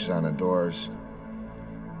scratches on the doors,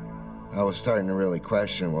 I was starting to really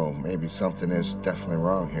question, well, maybe something is definitely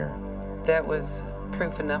wrong here. That was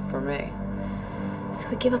proof enough for me. So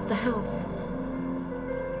we give up the house.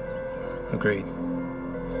 Agreed.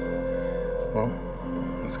 Well,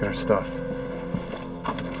 let's get our stuff.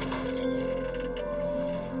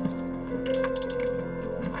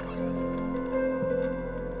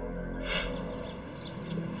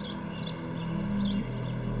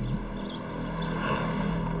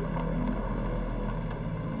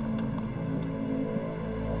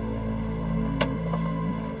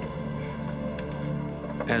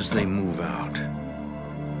 As they move out,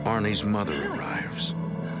 Arnie's mother arrives.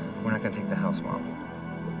 We're not gonna take the house, Mom.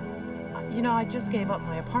 You know, I just gave up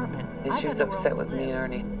my apartment. And she was upset with me and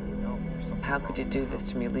Ernie. How could you do this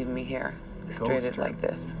to me, leaving me here, stranded like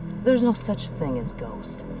this? There's no such thing as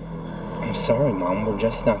ghost. I'm sorry, Mom. We're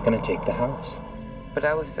just not gonna take the house. But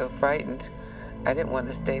I was so frightened. I didn't want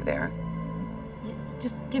to stay there.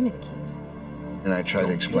 Just give me the keys. And I tried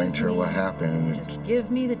to explain to her what happened, and Just give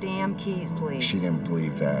me the damn keys, please. she didn't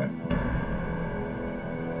believe that.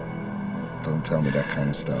 Don't tell me that kind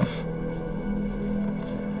of stuff.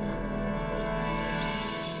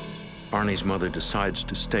 Arnie's mother decides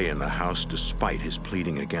to stay in the house despite his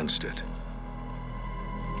pleading against it.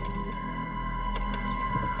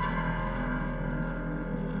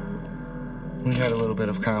 We had a little bit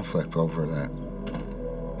of conflict over that,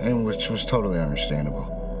 and which was totally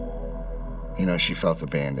understandable. You know, she felt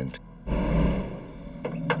abandoned.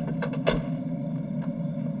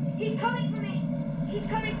 He's coming for me! He's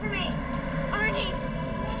coming for me! Arnie!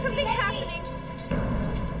 Something's happening!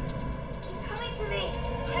 He's coming for me!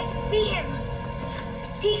 I can see him!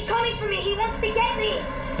 He's coming for me! He wants to get me!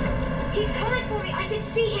 He's coming for me! I can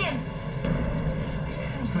see him!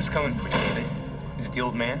 Who's coming for you, David? Is it the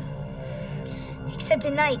old man? Except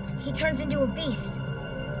at night, he turns into a beast.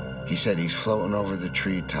 He said he's floating over the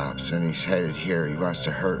treetops and he's headed here. He wants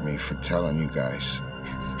to hurt me for telling you guys.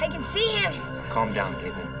 I can see him! Calm down,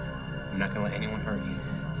 David. I'm not gonna let anyone hurt you.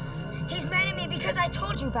 He's mad at me because I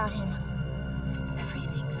told you about him.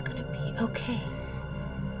 Everything's gonna be okay.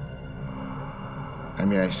 I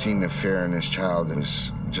mean, I seen the fear in this child. It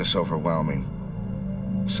was just overwhelming.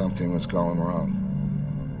 Something was going wrong.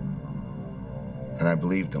 And I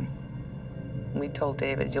believed him. We told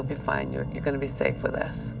David, you'll be fine. You're going to be safe with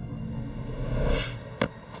us.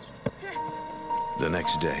 The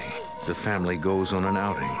next day, the family goes on an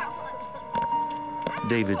outing.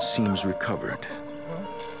 David seems recovered.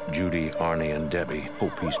 Judy, Arnie, and Debbie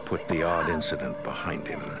hope he's put the odd incident behind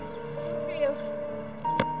him.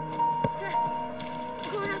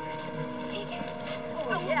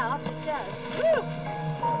 Oh, yeah, off the chest. Woo!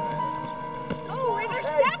 Oh,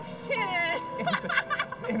 interception!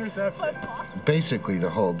 Interception. Basically, the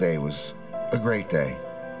whole day was a great day.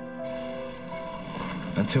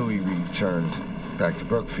 Until we returned back to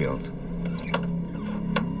Brookfield. Come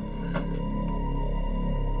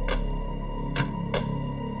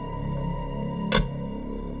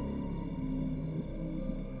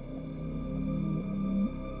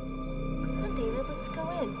on, David, let's go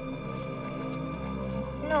in.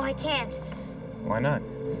 No, I can't. Why not?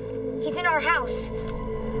 He's in our house.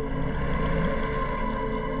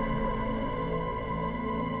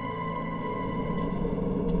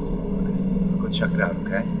 Go check it out,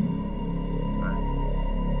 okay?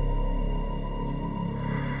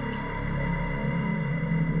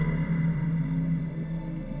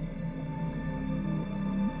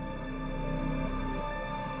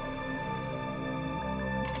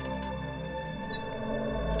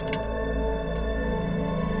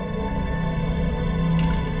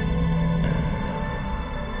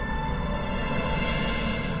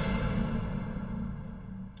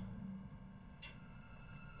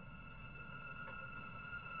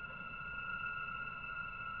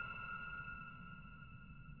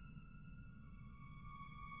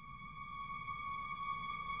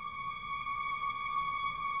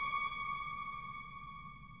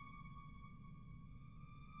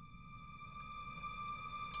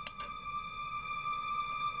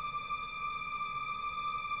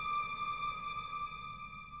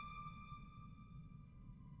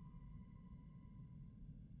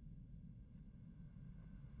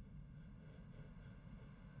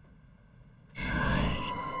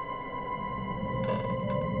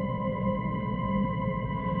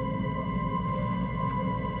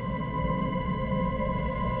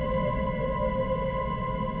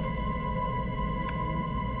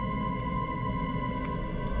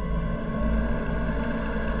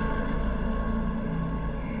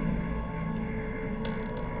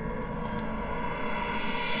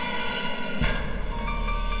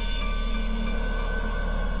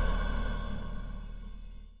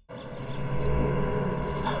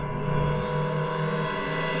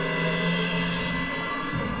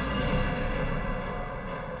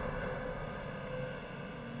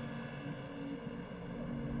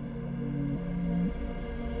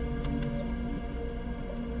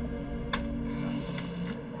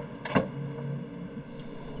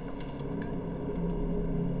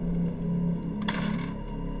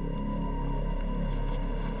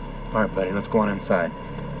 All right, buddy, let's go on inside.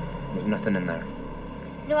 There's nothing in there.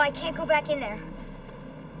 No, I can't go back in there.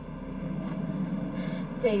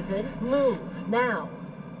 David, move, now.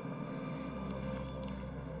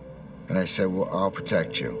 And I said, well, I'll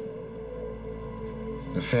protect you.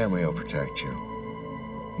 The family will protect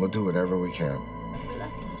you. We'll do whatever we can.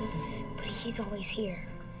 But he's always here.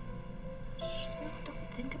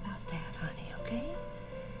 Don't think about that, honey, okay?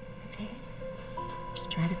 Okay?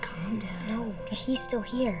 Just try to calm down. No, he's still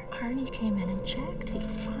here. Arnie came in and checked.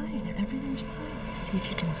 He's fine. Everything's fine. See if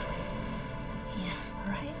you can sleep. Yeah.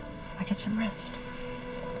 All right? I get some rest.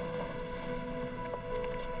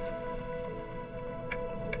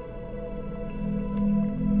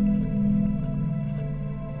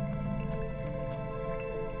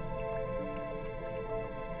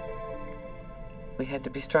 We had to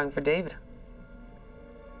be strong for David.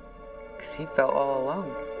 Because he felt all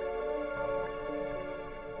alone.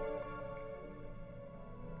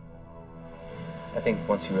 I think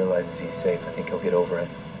once he realizes he's safe, I think he'll get over it.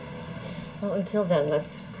 Well, until then,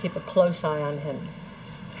 let's keep a close eye on him.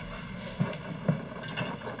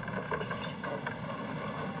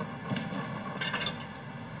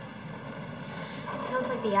 It sounds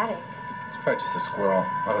like the attic. It's probably just a squirrel.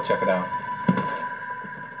 I'll go check it out.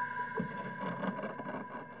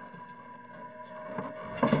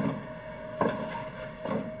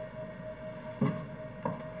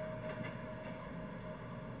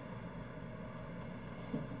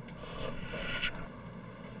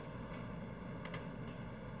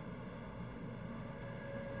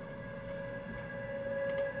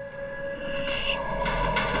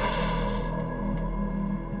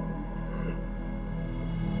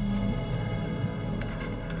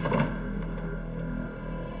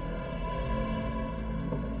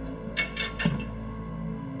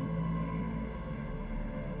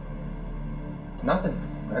 Nothing.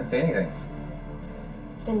 I didn't say anything.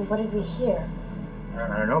 Then what did we hear?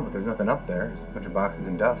 I don't know, but there's nothing up there. There's a bunch of boxes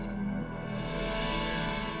and dust.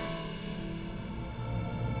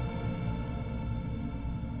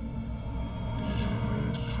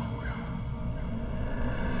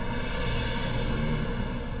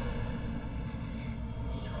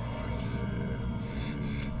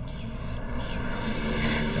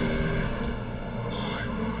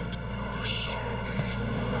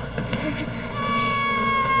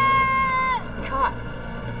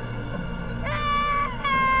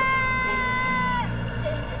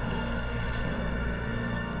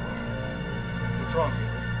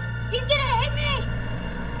 He's gonna hit me!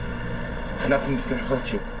 Nothing's gonna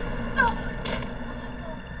hurt you.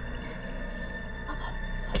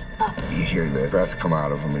 You hear the breath come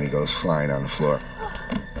out of him and he goes flying on the floor.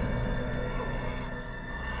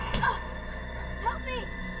 Help me!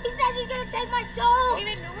 He says he's gonna take my soul!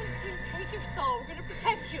 David, no one's gonna take your soul. We're gonna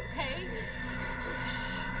protect you, okay?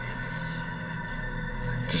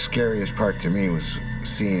 The scariest part to me was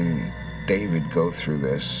seeing David go through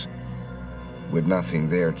this with nothing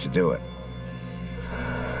there to do it.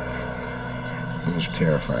 It was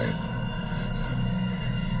terrifying.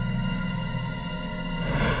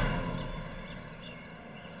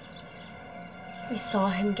 We saw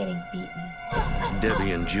him getting beaten.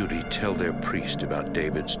 Debbie and Judy tell their priest about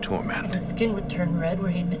David's torment. His skin would turn red where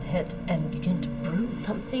he'd been hit and begin to bruise.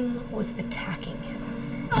 Something was attacking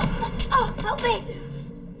him. Oh, help me!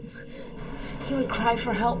 He would cry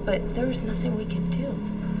for help, but there was nothing we could do.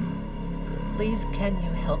 Please, can you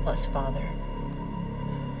help us, Father?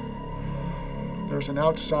 There's an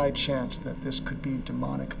outside chance that this could be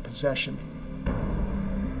demonic possession.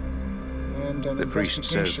 And an The priest says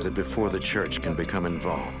investigation. that before the church can become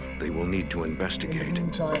involved, they will need to investigate. In the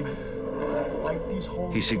meantime, light these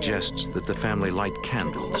holy He suggests that the family light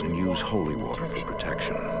candles and use holy water for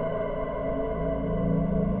protection.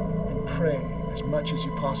 and pray as much as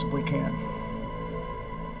you possibly can.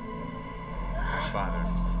 Our Father,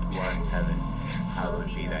 who art in heaven, hallowed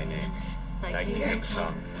be thy name. Thy kingdom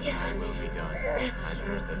come, thy will be done, on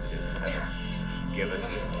earth as it is in heaven. Give us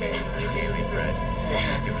this day our daily bread,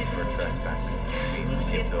 and forgive us our trespasses, as we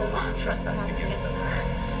forgive those who trespass against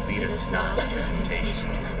us. Lead us not into temptation,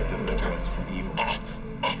 but deliver us from evil.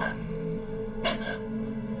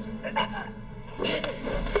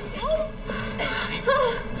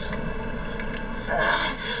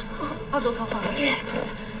 I'll go call Father.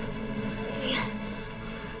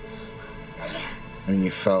 And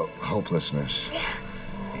you felt hopelessness.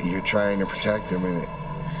 You're trying to protect him, and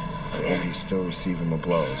he's still receiving the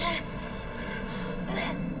blows.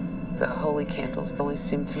 The holy candles only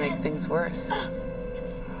seem to make things worse.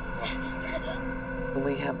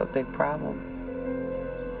 We have a big problem.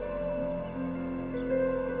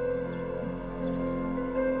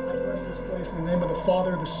 I'm Bless this place in the name of the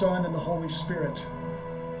Father, the Son, and the Holy Spirit.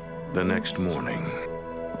 The next morning,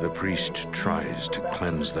 the priest tries to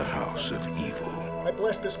cleanse the house of evil. I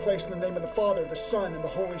bless this place in the name of the Father, the Son, and the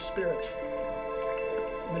Holy Spirit.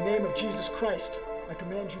 In the name of Jesus Christ, I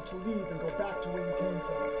command you to leave and go back to where you came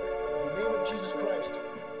from. In the name of Jesus Christ,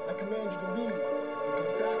 I command you to leave and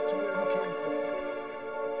go back to where you came from.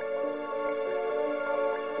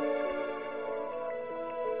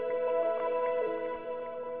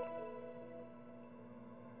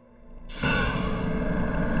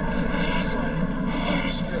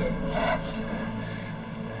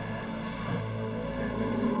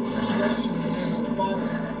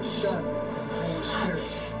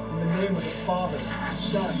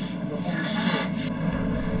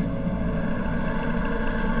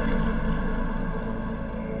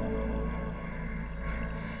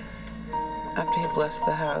 After he blessed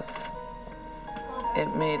the house,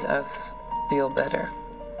 it made us feel better.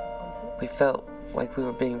 We felt like we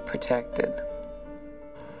were being protected.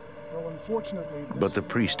 Well, unfortunately, But the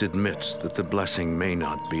priest admits that the blessing may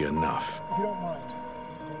not be enough. if you don't mind,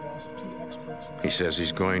 I'm going to ask 2 experts. He says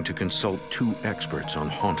he's going to consult 2 experts on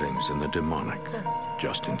hauntings and the demonic,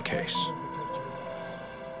 just in case.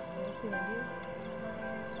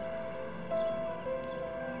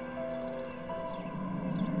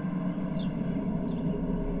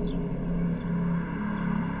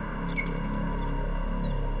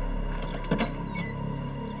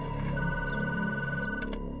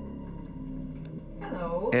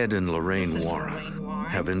 Ed and Lorraine Warren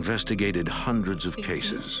have investigated hundreds of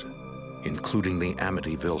cases, including the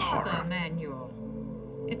Amityville horror. Manual.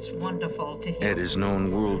 It's wonderful to hear. Ed is known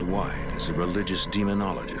worldwide as a religious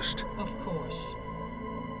demonologist, Of course.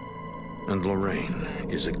 and Lorraine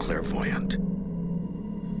is a clairvoyant.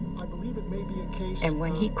 And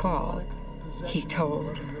when he called, he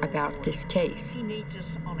told about this case,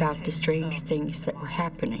 about the strange things that were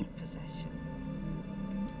happening.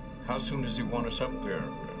 How soon does he want us up there?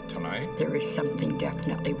 Tonight? There is something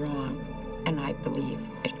definitely wrong, and I believe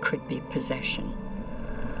it could be possession.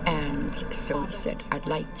 And so he said, I'd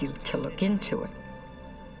like you to look into it.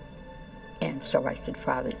 And so I said,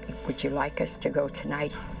 Father, would you like us to go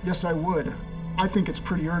tonight? Yes, I would. I think it's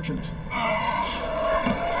pretty urgent.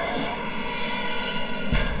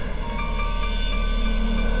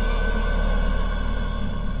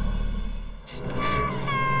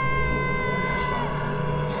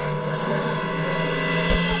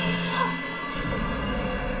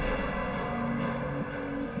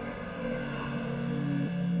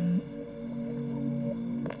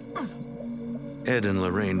 Ed and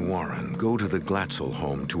Lorraine Warren go to the Glatzel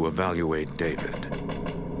home to evaluate David.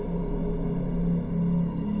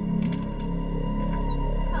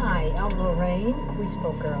 Hi, I'm Lorraine. We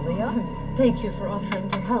spoke earlier. Thank you for offering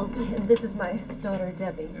to help. And this is my daughter,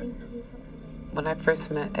 Debbie. When I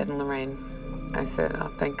first met Ed and Lorraine, I said,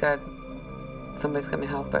 oh, thank God somebody's going to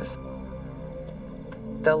help us.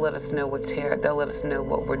 They'll let us know what's here. They'll let us know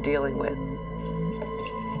what we're dealing with.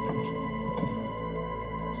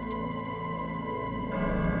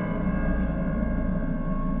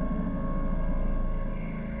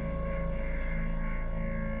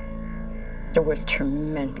 There was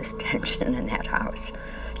tremendous tension in that house.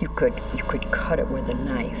 You could cut it with a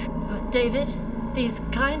knife. David, these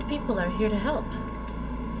kind people are here to help.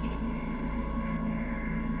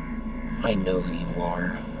 I know who you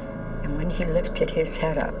are. And when he lifted his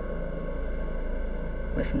head up,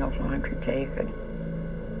 it was no longer David.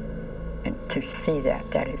 And to see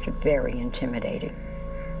that, that is very intimidating.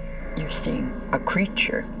 You're seeing a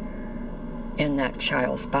creature in that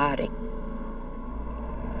child's body.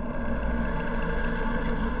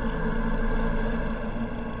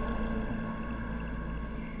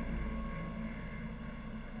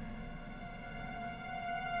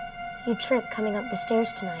 You tripped coming up the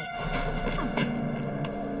stairs tonight.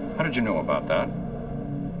 How did you know about that?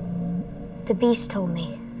 The beast told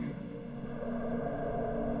me.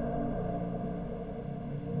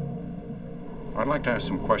 I'd like to ask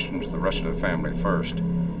some questions to the rest of the family first.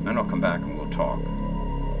 Then I'll come back and we'll talk.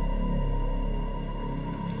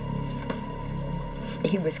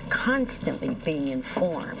 He was constantly being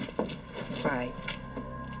informed by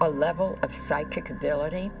a level of psychic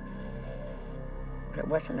ability. But it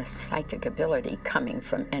wasn't a psychic ability coming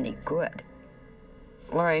from any good.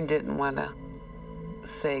 Lorraine didn't want to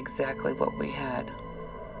say exactly what we had.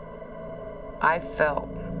 I felt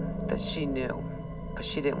that she knew, but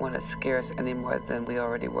she didn't want to scare us any more than we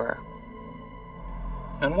already were.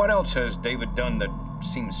 And what else has David done that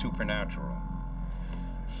seems supernatural?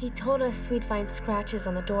 He told us we'd find scratches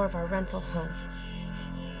on the door of our rental home.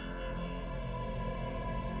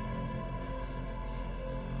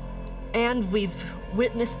 And we've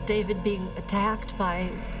witnessed David being attacked by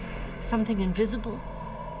something invisible.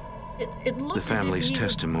 The family's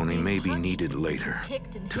testimony may be needed later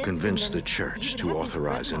to convince the church to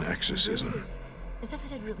authorize an exorcism. As if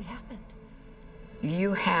it had really happened.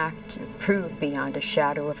 You have to prove beyond a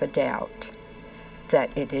shadow of a doubt that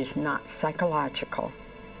it is not psychological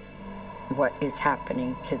what is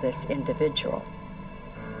happening to this individual.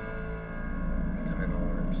 Come in,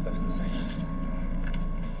 all our stuff's the same.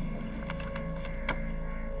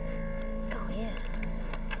 Oh, yeah.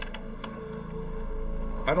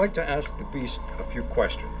 I'd like to ask the beast a few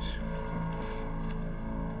questions.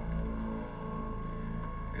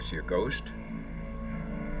 Is he a ghost?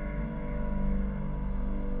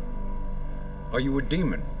 Are you a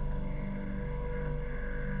demon?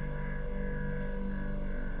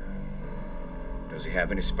 Does he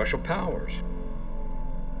have any special powers?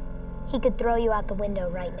 He could throw you out the window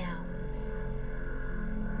right now.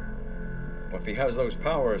 Well, if he has those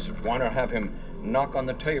powers, why not have him knock on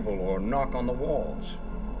the table or knock on the walls?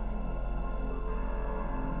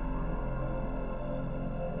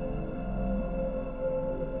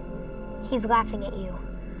 He's laughing at you.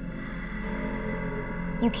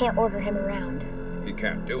 You can't order him around. He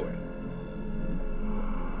can't do it.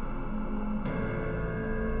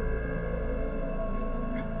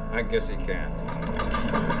 I guess he can.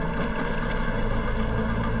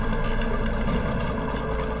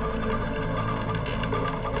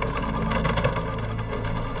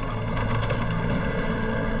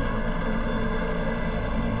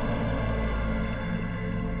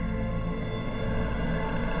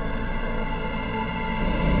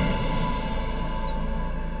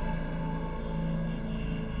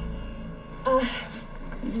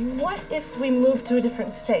 What if we move to a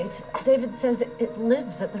different state? David says it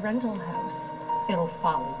lives at the rental house. It'll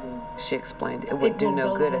follow you. She explained it would do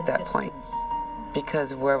no good at that point,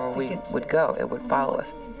 because wherever we would go, it would follow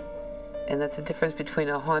us. And that's the difference between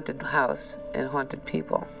a haunted house and haunted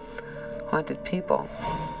people. Haunted people,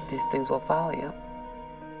 these things will follow you.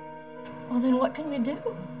 Well, then what can we do?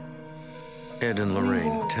 Ed and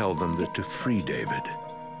Lorraine tell them that to free David,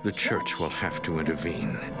 the church will have to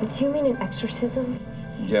intervene. Do you mean an exorcism?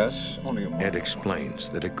 Yes, only a month. Ed explains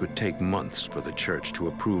that it could take months for the church to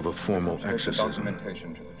approve a formal exorcism.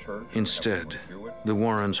 Instead, the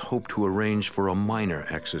Warrens hope to arrange for a minor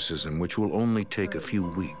exorcism, which will only take a few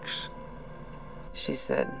weeks. She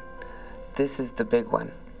said, this is the big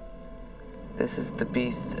one. This is the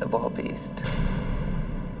beast of all beasts.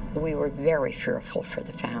 We were very fearful for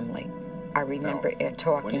the family. I remember Ed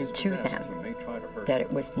talking to them that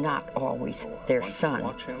it was not always their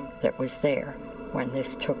son that was there when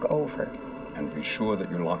this took over. And be sure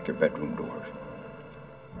that you lock your bedroom doors.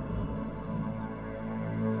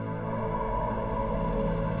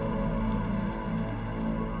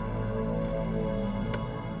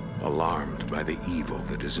 Alarmed by the evil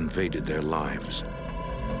that has invaded their lives,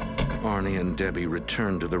 Arnie and Debbie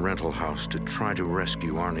return to the rental house to try to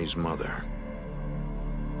rescue Arnie's mother.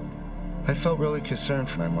 I felt really concerned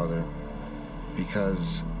for my mother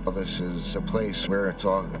because this is a place where it's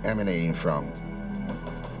all emanating from.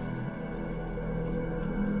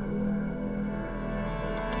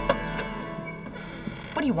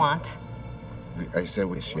 What do you want? I said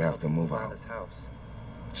you have to move out.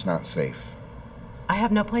 It's not safe. I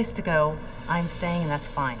have no place to go. I'm staying, and that's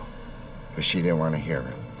final. But she didn't want to hear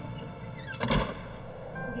it.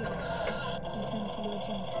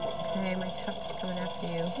 Okay, my truck's coming after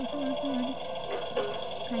you.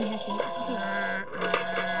 Kind of has to.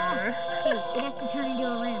 Okay, it has to turn into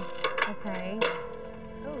a ramp. Okay.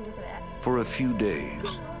 Oh, look at that. For a few days,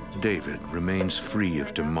 David remains free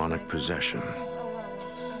of demonic possession.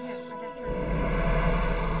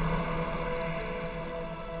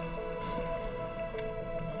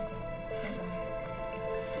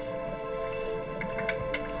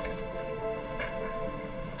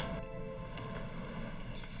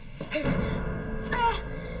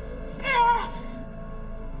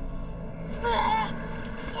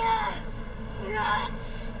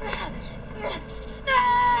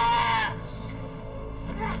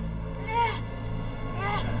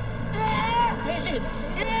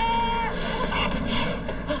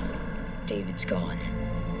 David's gone.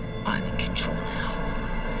 I'm in control now.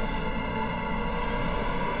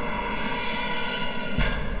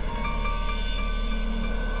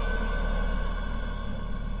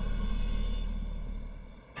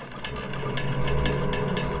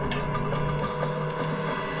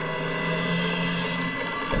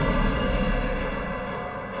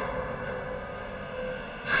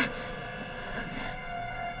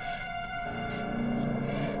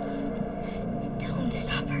 Tell him to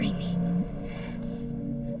stop hurting me.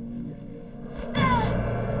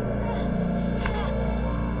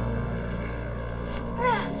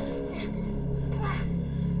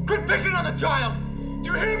 picking on the child!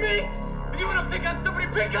 Do you hear me? If you want to pick on somebody,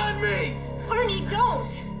 pick on me! Arnie,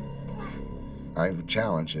 don't! I would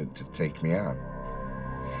challenge it to take me on.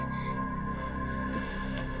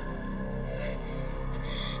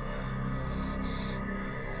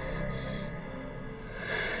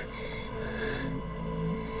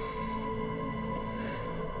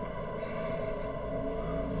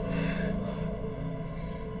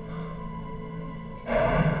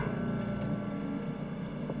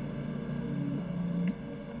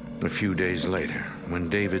 A few days later, when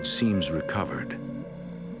David seems recovered,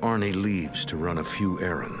 Arnie leaves to run a few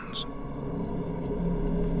errands.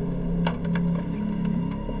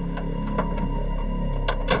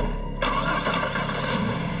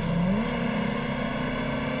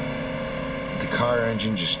 The car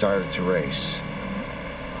engine just started to race.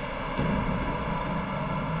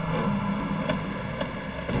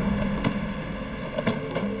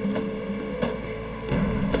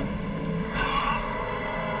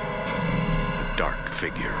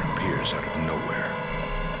 Figure appears out of nowhere.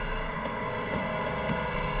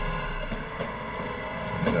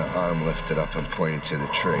 And an arm lifted up and pointed to the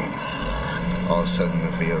tree. All of a sudden, the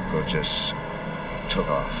vehicle just took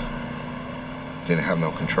off. Didn't have no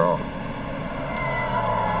control.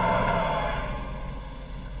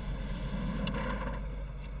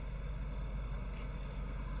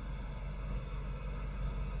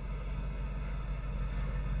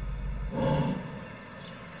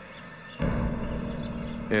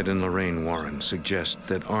 Ed and Lorraine Warren suggest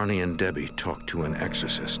that Arnie and Debbie talk to an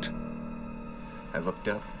exorcist. I looked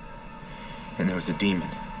up, and there was a demon.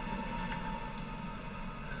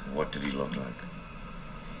 What did he look like?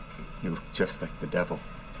 He looked just like the devil.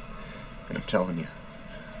 And I'm telling you,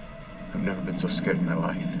 I've never been so scared in my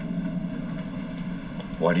life.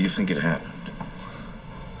 Why do you think it happened?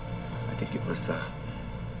 I think it was,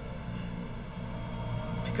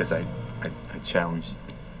 because I challenged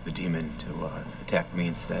the demon to attack me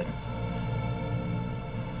instead.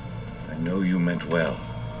 I know you meant well.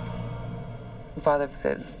 Father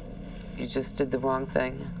said, you just did the wrong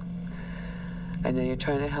thing. I know you're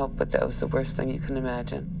trying to help, but that was the worst thing you can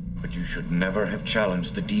imagine. But you should never have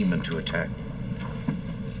challenged the demon to attack.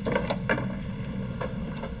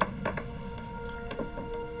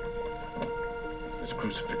 This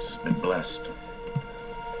crucifix has been blessed.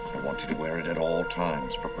 I want you to wear it at all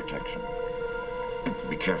times for protection.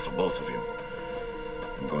 Be careful, both of you.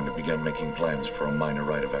 I'm going to begin making plans for a minor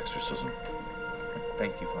rite of exorcism.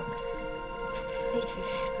 Thank you, Father. Thank you.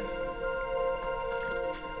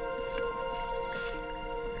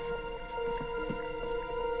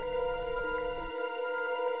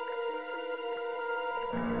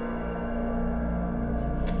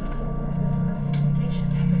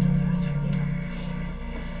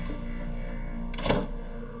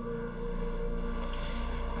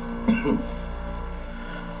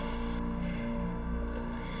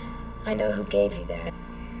 I know who gave you that.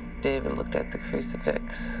 David looked at the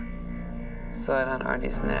crucifix, saw it on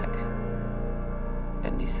Arnie's neck,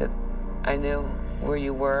 and he said, I knew where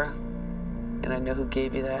you were, and I know who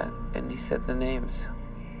gave you that, and he said the names.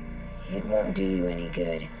 It won't do you any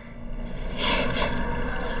good.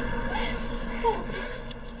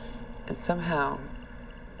 And somehow,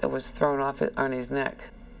 it was thrown off at Arnie's neck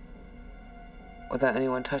without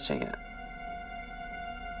anyone touching it.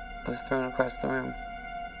 It was thrown across the room.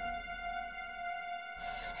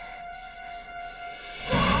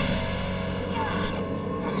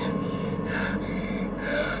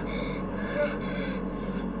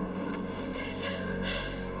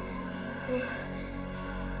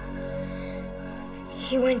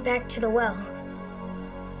 He went back to the well.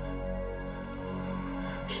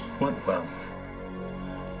 What well?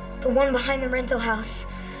 The one behind the rental house.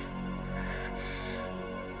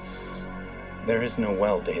 There is no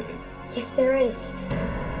well, David. Yes, there is.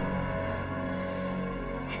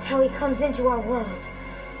 That's how he comes into our world.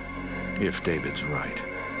 If David's right,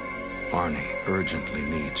 Arnie urgently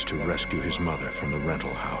needs to rescue his mother from the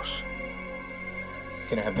rental house.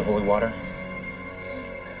 Can I have the holy water?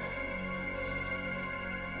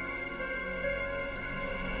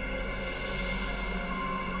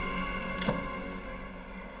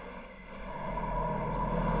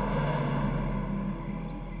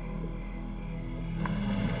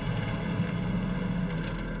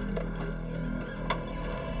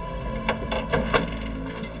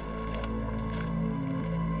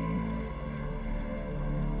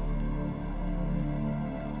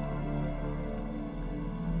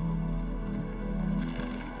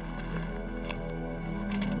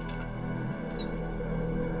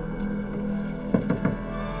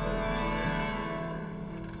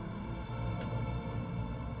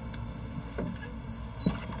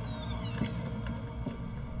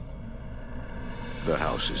 The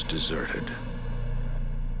house is deserted.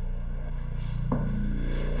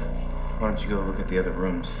 Why don't you go look at the other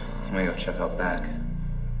rooms? I'm gonna go check out back.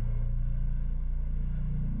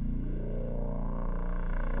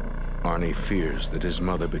 Arnie fears that his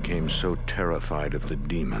mother became so terrified of the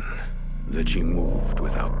demon that she moved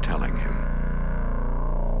without telling him.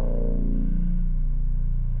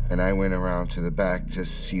 And I went around to the back to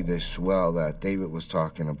see this well that David was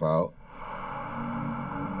talking about.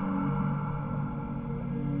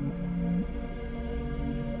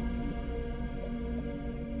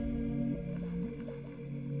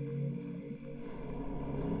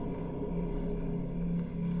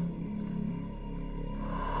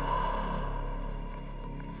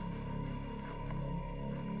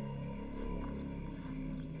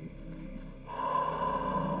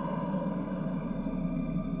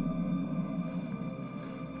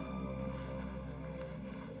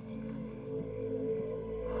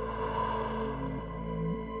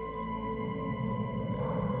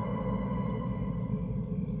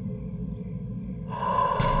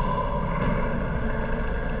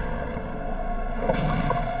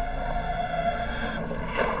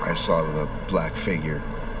 I saw the black figure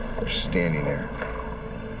standing there.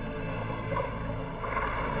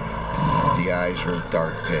 The eyes were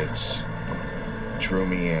dark pits, drew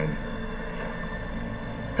me in.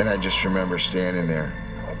 And I just remember standing there,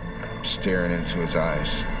 staring into his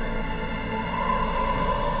eyes.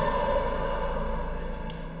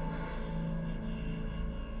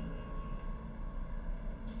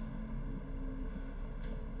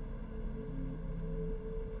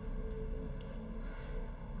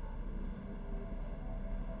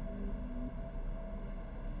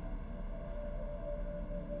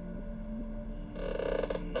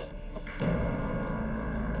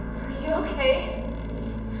 Okay.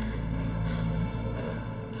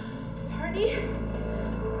 Arnie?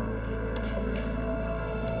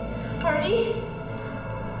 Arnie?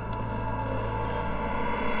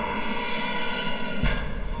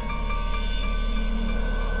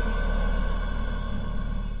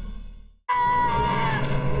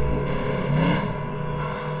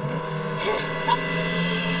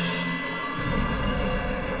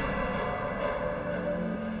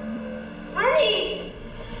 Arnie!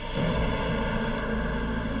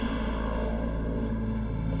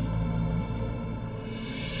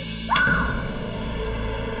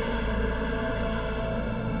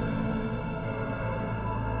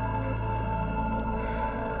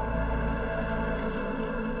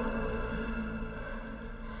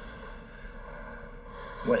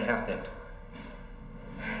 What happened?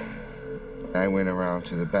 I went around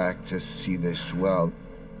to the back to see this well.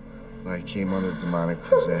 I came under demonic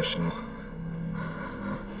possession.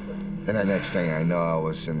 And the next thing I know, I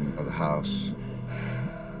was in the house.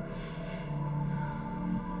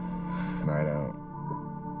 And I don't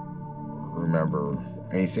remember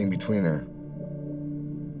anything between her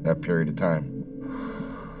that period of time.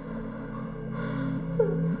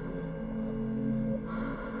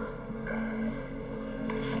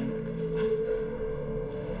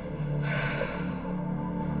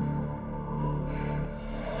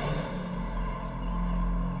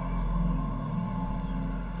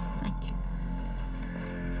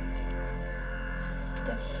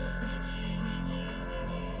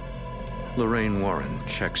 Lorraine Warren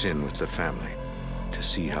checks in with the family to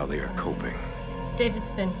see how they are coping. David's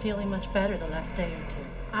been feeling much better the last day or two.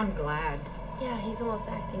 I'm glad. Yeah, he's almost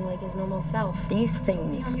acting like his normal self. These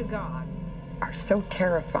things You God. are so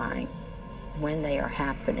terrifying when they are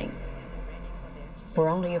happening. We're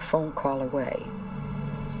only a phone call away.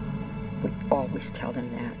 We always tell them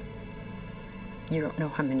that. You don't know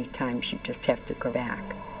how many times you just have to go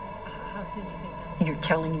back. How soon do you think that? You're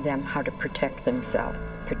telling them how to protect themselves,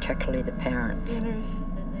 particularly the parents. Sooner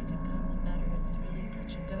than they could come, the better. It's really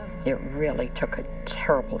touch and go. It really took a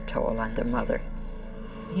terrible toll on the mother.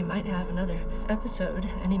 He might have another episode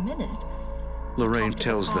any minute. Lorraine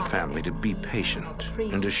tells the family to be patient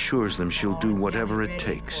and assures them she'll do whatever it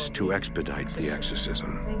takes to expedite the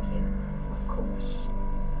exorcism. Thank you. Of course.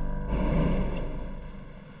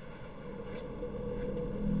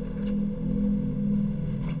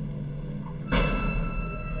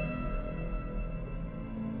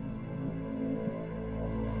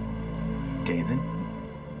 David?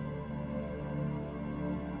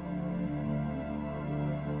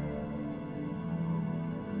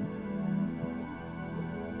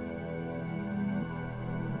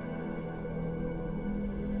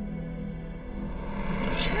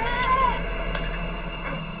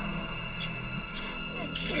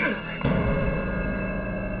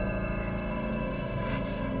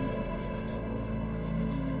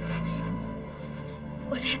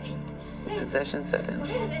 What happened? possession set in.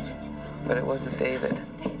 But it wasn't David.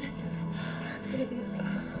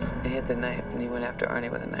 He had the knife, and he went after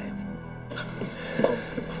Arnie with a knife.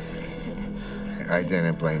 I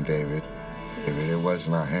didn't blame David. It was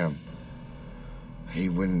not him. He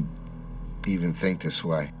wouldn't even think this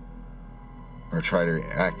way or try to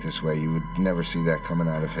act this way. You would never see that coming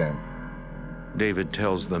out of him. David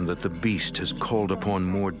tells them that the beast has called upon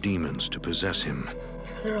more demons to possess him.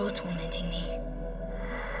 They're all tormenting me.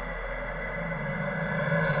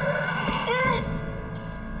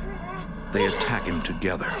 They attack him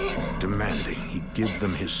together, demanding he give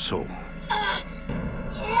them his soul.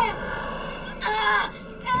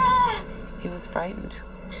 He was frightened.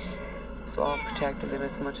 So all protected him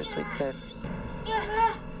as much as we could.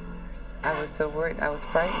 I was so worried. I was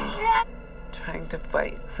frightened. Trying to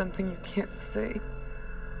fight something you can't see.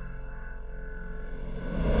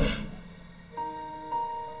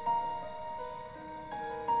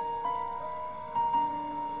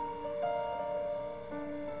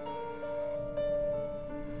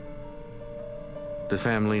 The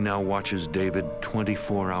family now watches David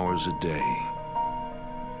 24 hours a day.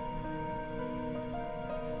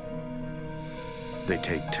 They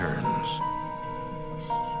take turns.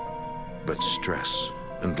 But stress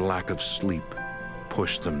and lack of sleep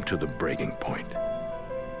push them to the breaking point.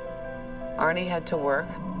 Arnie had to work,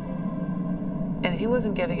 and he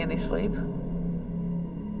wasn't getting any sleep.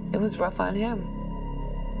 It was rough on him.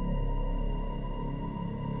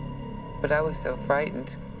 But I was so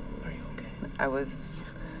frightened. Are you okay? I was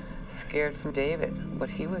scared for David, what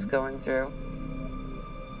he was going through.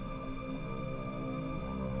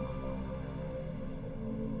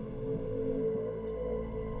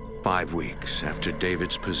 Five weeks after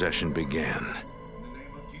David's possession began,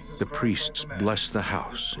 the priests blessed the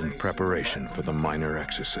house in preparation for the minor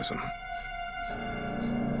exorcism.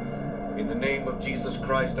 In the name of Jesus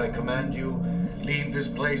Christ, I command you, leave this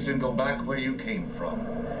place and go back where you came from.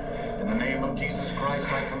 In the name of Jesus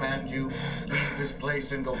Christ, I command you, leave this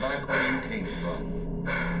place and go back where you came from.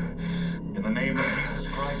 In the name of Jesus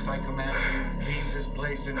Christ, I command you, leave this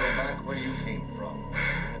place and go back where you came from.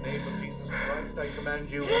 In the name of Jesus Christ, I command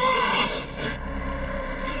you. In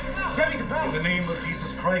the name of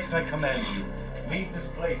Jesus Christ, I command you, leave this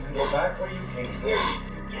place and go back where you came from.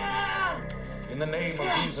 In the name of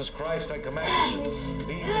Jesus Christ, I command you,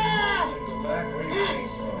 leave this place and go back where you came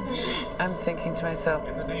from. I'm thinking to myself,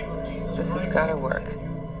 In the name of Jesus this has Christ, got to work.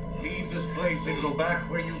 leave this place and go back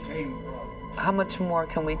where you came from. How much more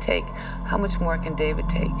can we take? How much more can David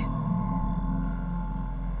take?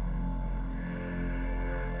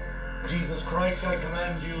 Jesus Christ, I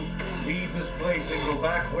command you, leave this place and go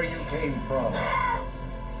back where you came from.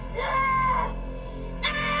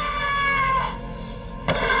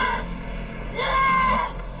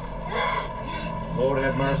 Lord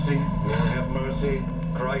have mercy, Lord have mercy,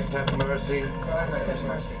 Christ have mercy,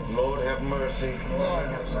 Lord have mercy, Lord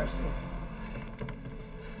have mercy.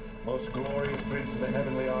 Most glorious Prince of the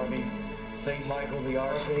heavenly army, Saint Michael the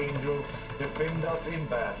Archangel, defend us in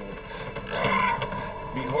battle.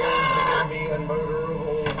 Behold the enemy and murderer of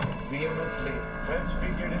old, vehemently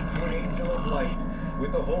transfigured into an angel of light,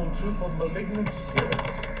 with the whole troop of malignant spirits,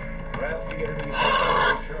 crafty enemies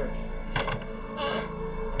of the church.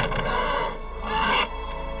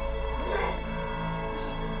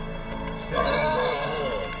 Stand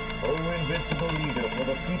therefore, O invincible leader, for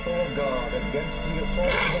the people of God against the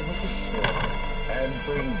assault of the wicked spirits, and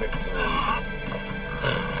bring victory.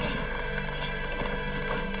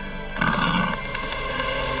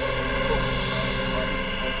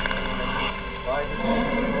 By the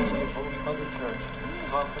name of Holy Mother Church,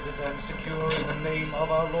 confident and secure in the name of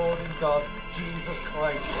our Lord and God, Jesus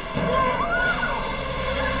Christ.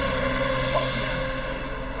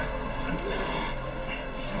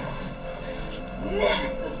 We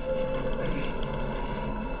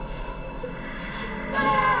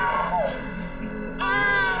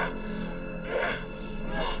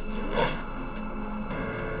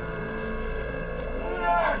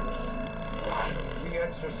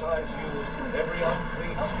exorcise you, every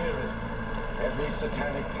unclean spirit, every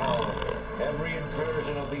satanic power, every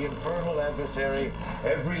incursion of the infernal adversary,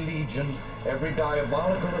 every legion, every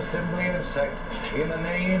diabolical assembly and sect, in the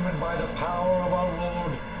name and by the power of our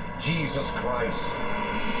Lord Jesus Christ.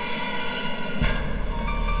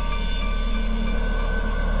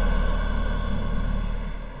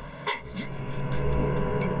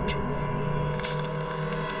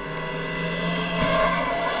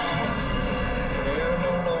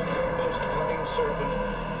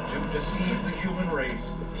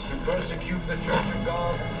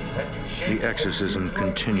 The exorcism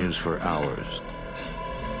continues for hours.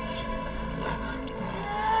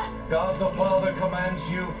 God the Father commands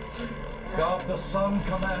you. God the Son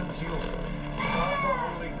commands you. God the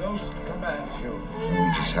Holy Ghost commands you. And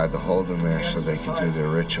we just had to hold them there so they could do their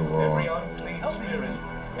ritual. Every unclean spirit,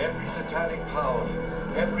 every satanic power,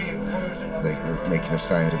 every incursion of... They were making a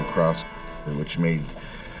sign of the cross, which made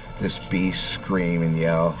this beast scream and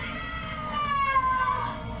yell.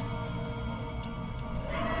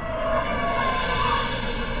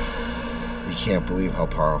 You can't believe how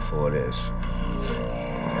powerful it is.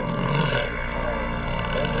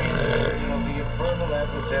 Every incursion of the infernal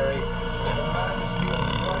adversary, the majesty of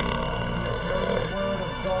Christ, the eternal word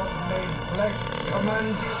of God made flesh,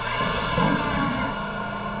 commands you.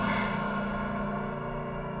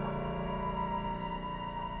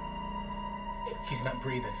 He's not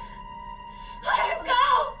breathing. Let him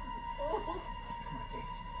go!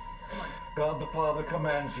 God the Father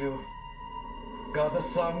commands you. God the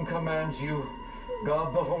Son commands you.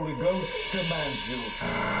 God the Holy Ghost commands you.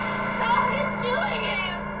 Stop! You're killing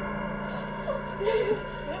him!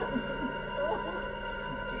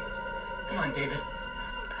 Come on, David.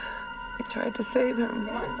 We tried to save him.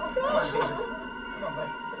 Come on, David. Come on,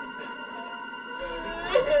 buddy.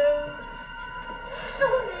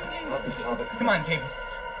 God the Father. Come on, David.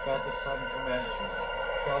 God the Son commands you.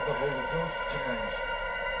 God the Holy Ghost commands you.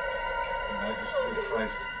 The majesty of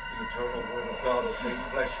Christ, the eternal word of God that made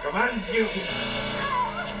flesh commands you.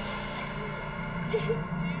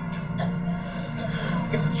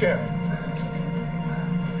 Get the chair.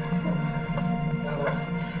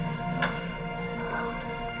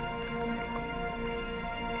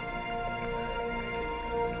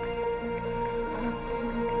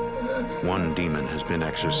 One demon has been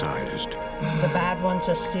exorcised, The bad ones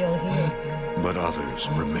are still here. but others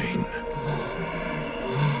remain.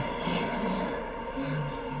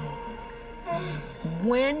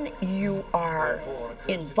 When you are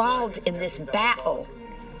involved in this battle,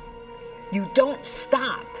 you don't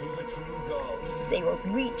stop. They were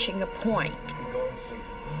reaching a point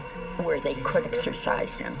where they could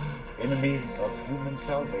exorcise him. Enemy of human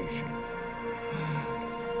salvation.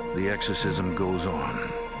 The exorcism goes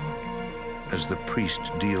on as the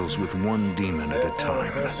priest deals with one demon at a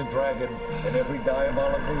time. Cursed dragon and every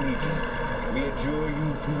diabolical legion, we adjure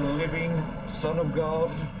you through the living Son of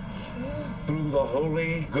God, through the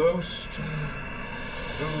Holy Ghost,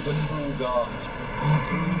 through the true God,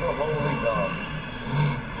 through the Holy God.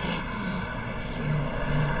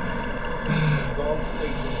 God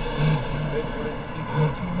Satan, vigilant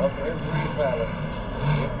teacher of every valor,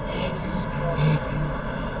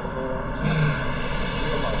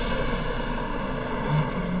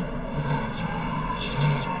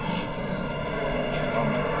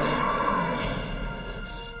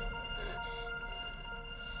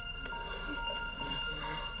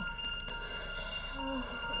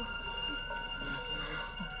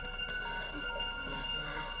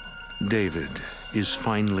 David is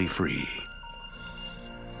finally free.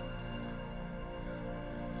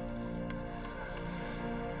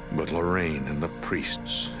 But Lorraine and the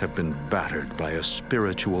priests have been battered by a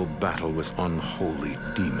spiritual battle with unholy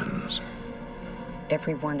demons.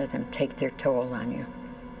 Every one of them take their toll on you.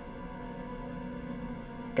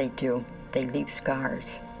 They do. They leave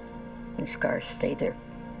scars. And scars stay there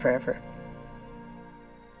forever.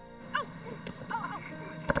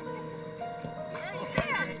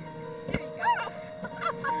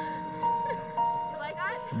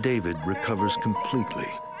 David recovers completely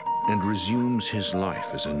and resumes his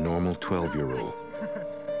life as a normal 12-year-old.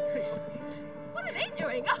 What are they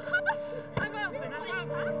doing? I'm open.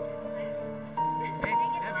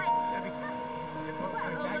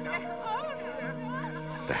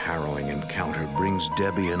 The harrowing encounter brings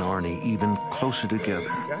Debbie and Arnie even closer together.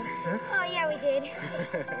 Oh, yeah, we did.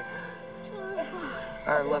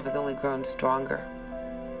 Our love has only grown stronger.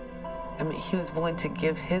 I mean, he was willing to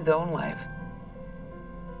give his own life.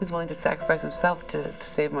 He was willing to sacrifice himself to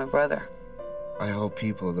save my brother. I hope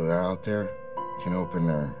people that are out there can open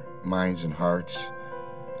their minds and hearts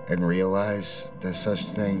and realize that such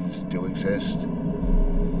things do exist.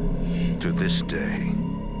 To this day,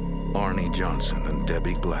 Arnie Johnson and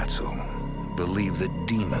Debbie Glatzel believe that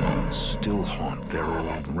demons still haunt their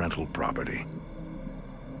old rental property,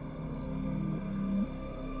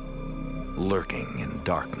 lurking in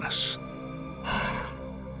darkness,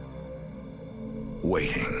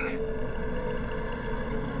 waiting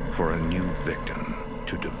for a new victim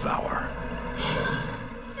to devour.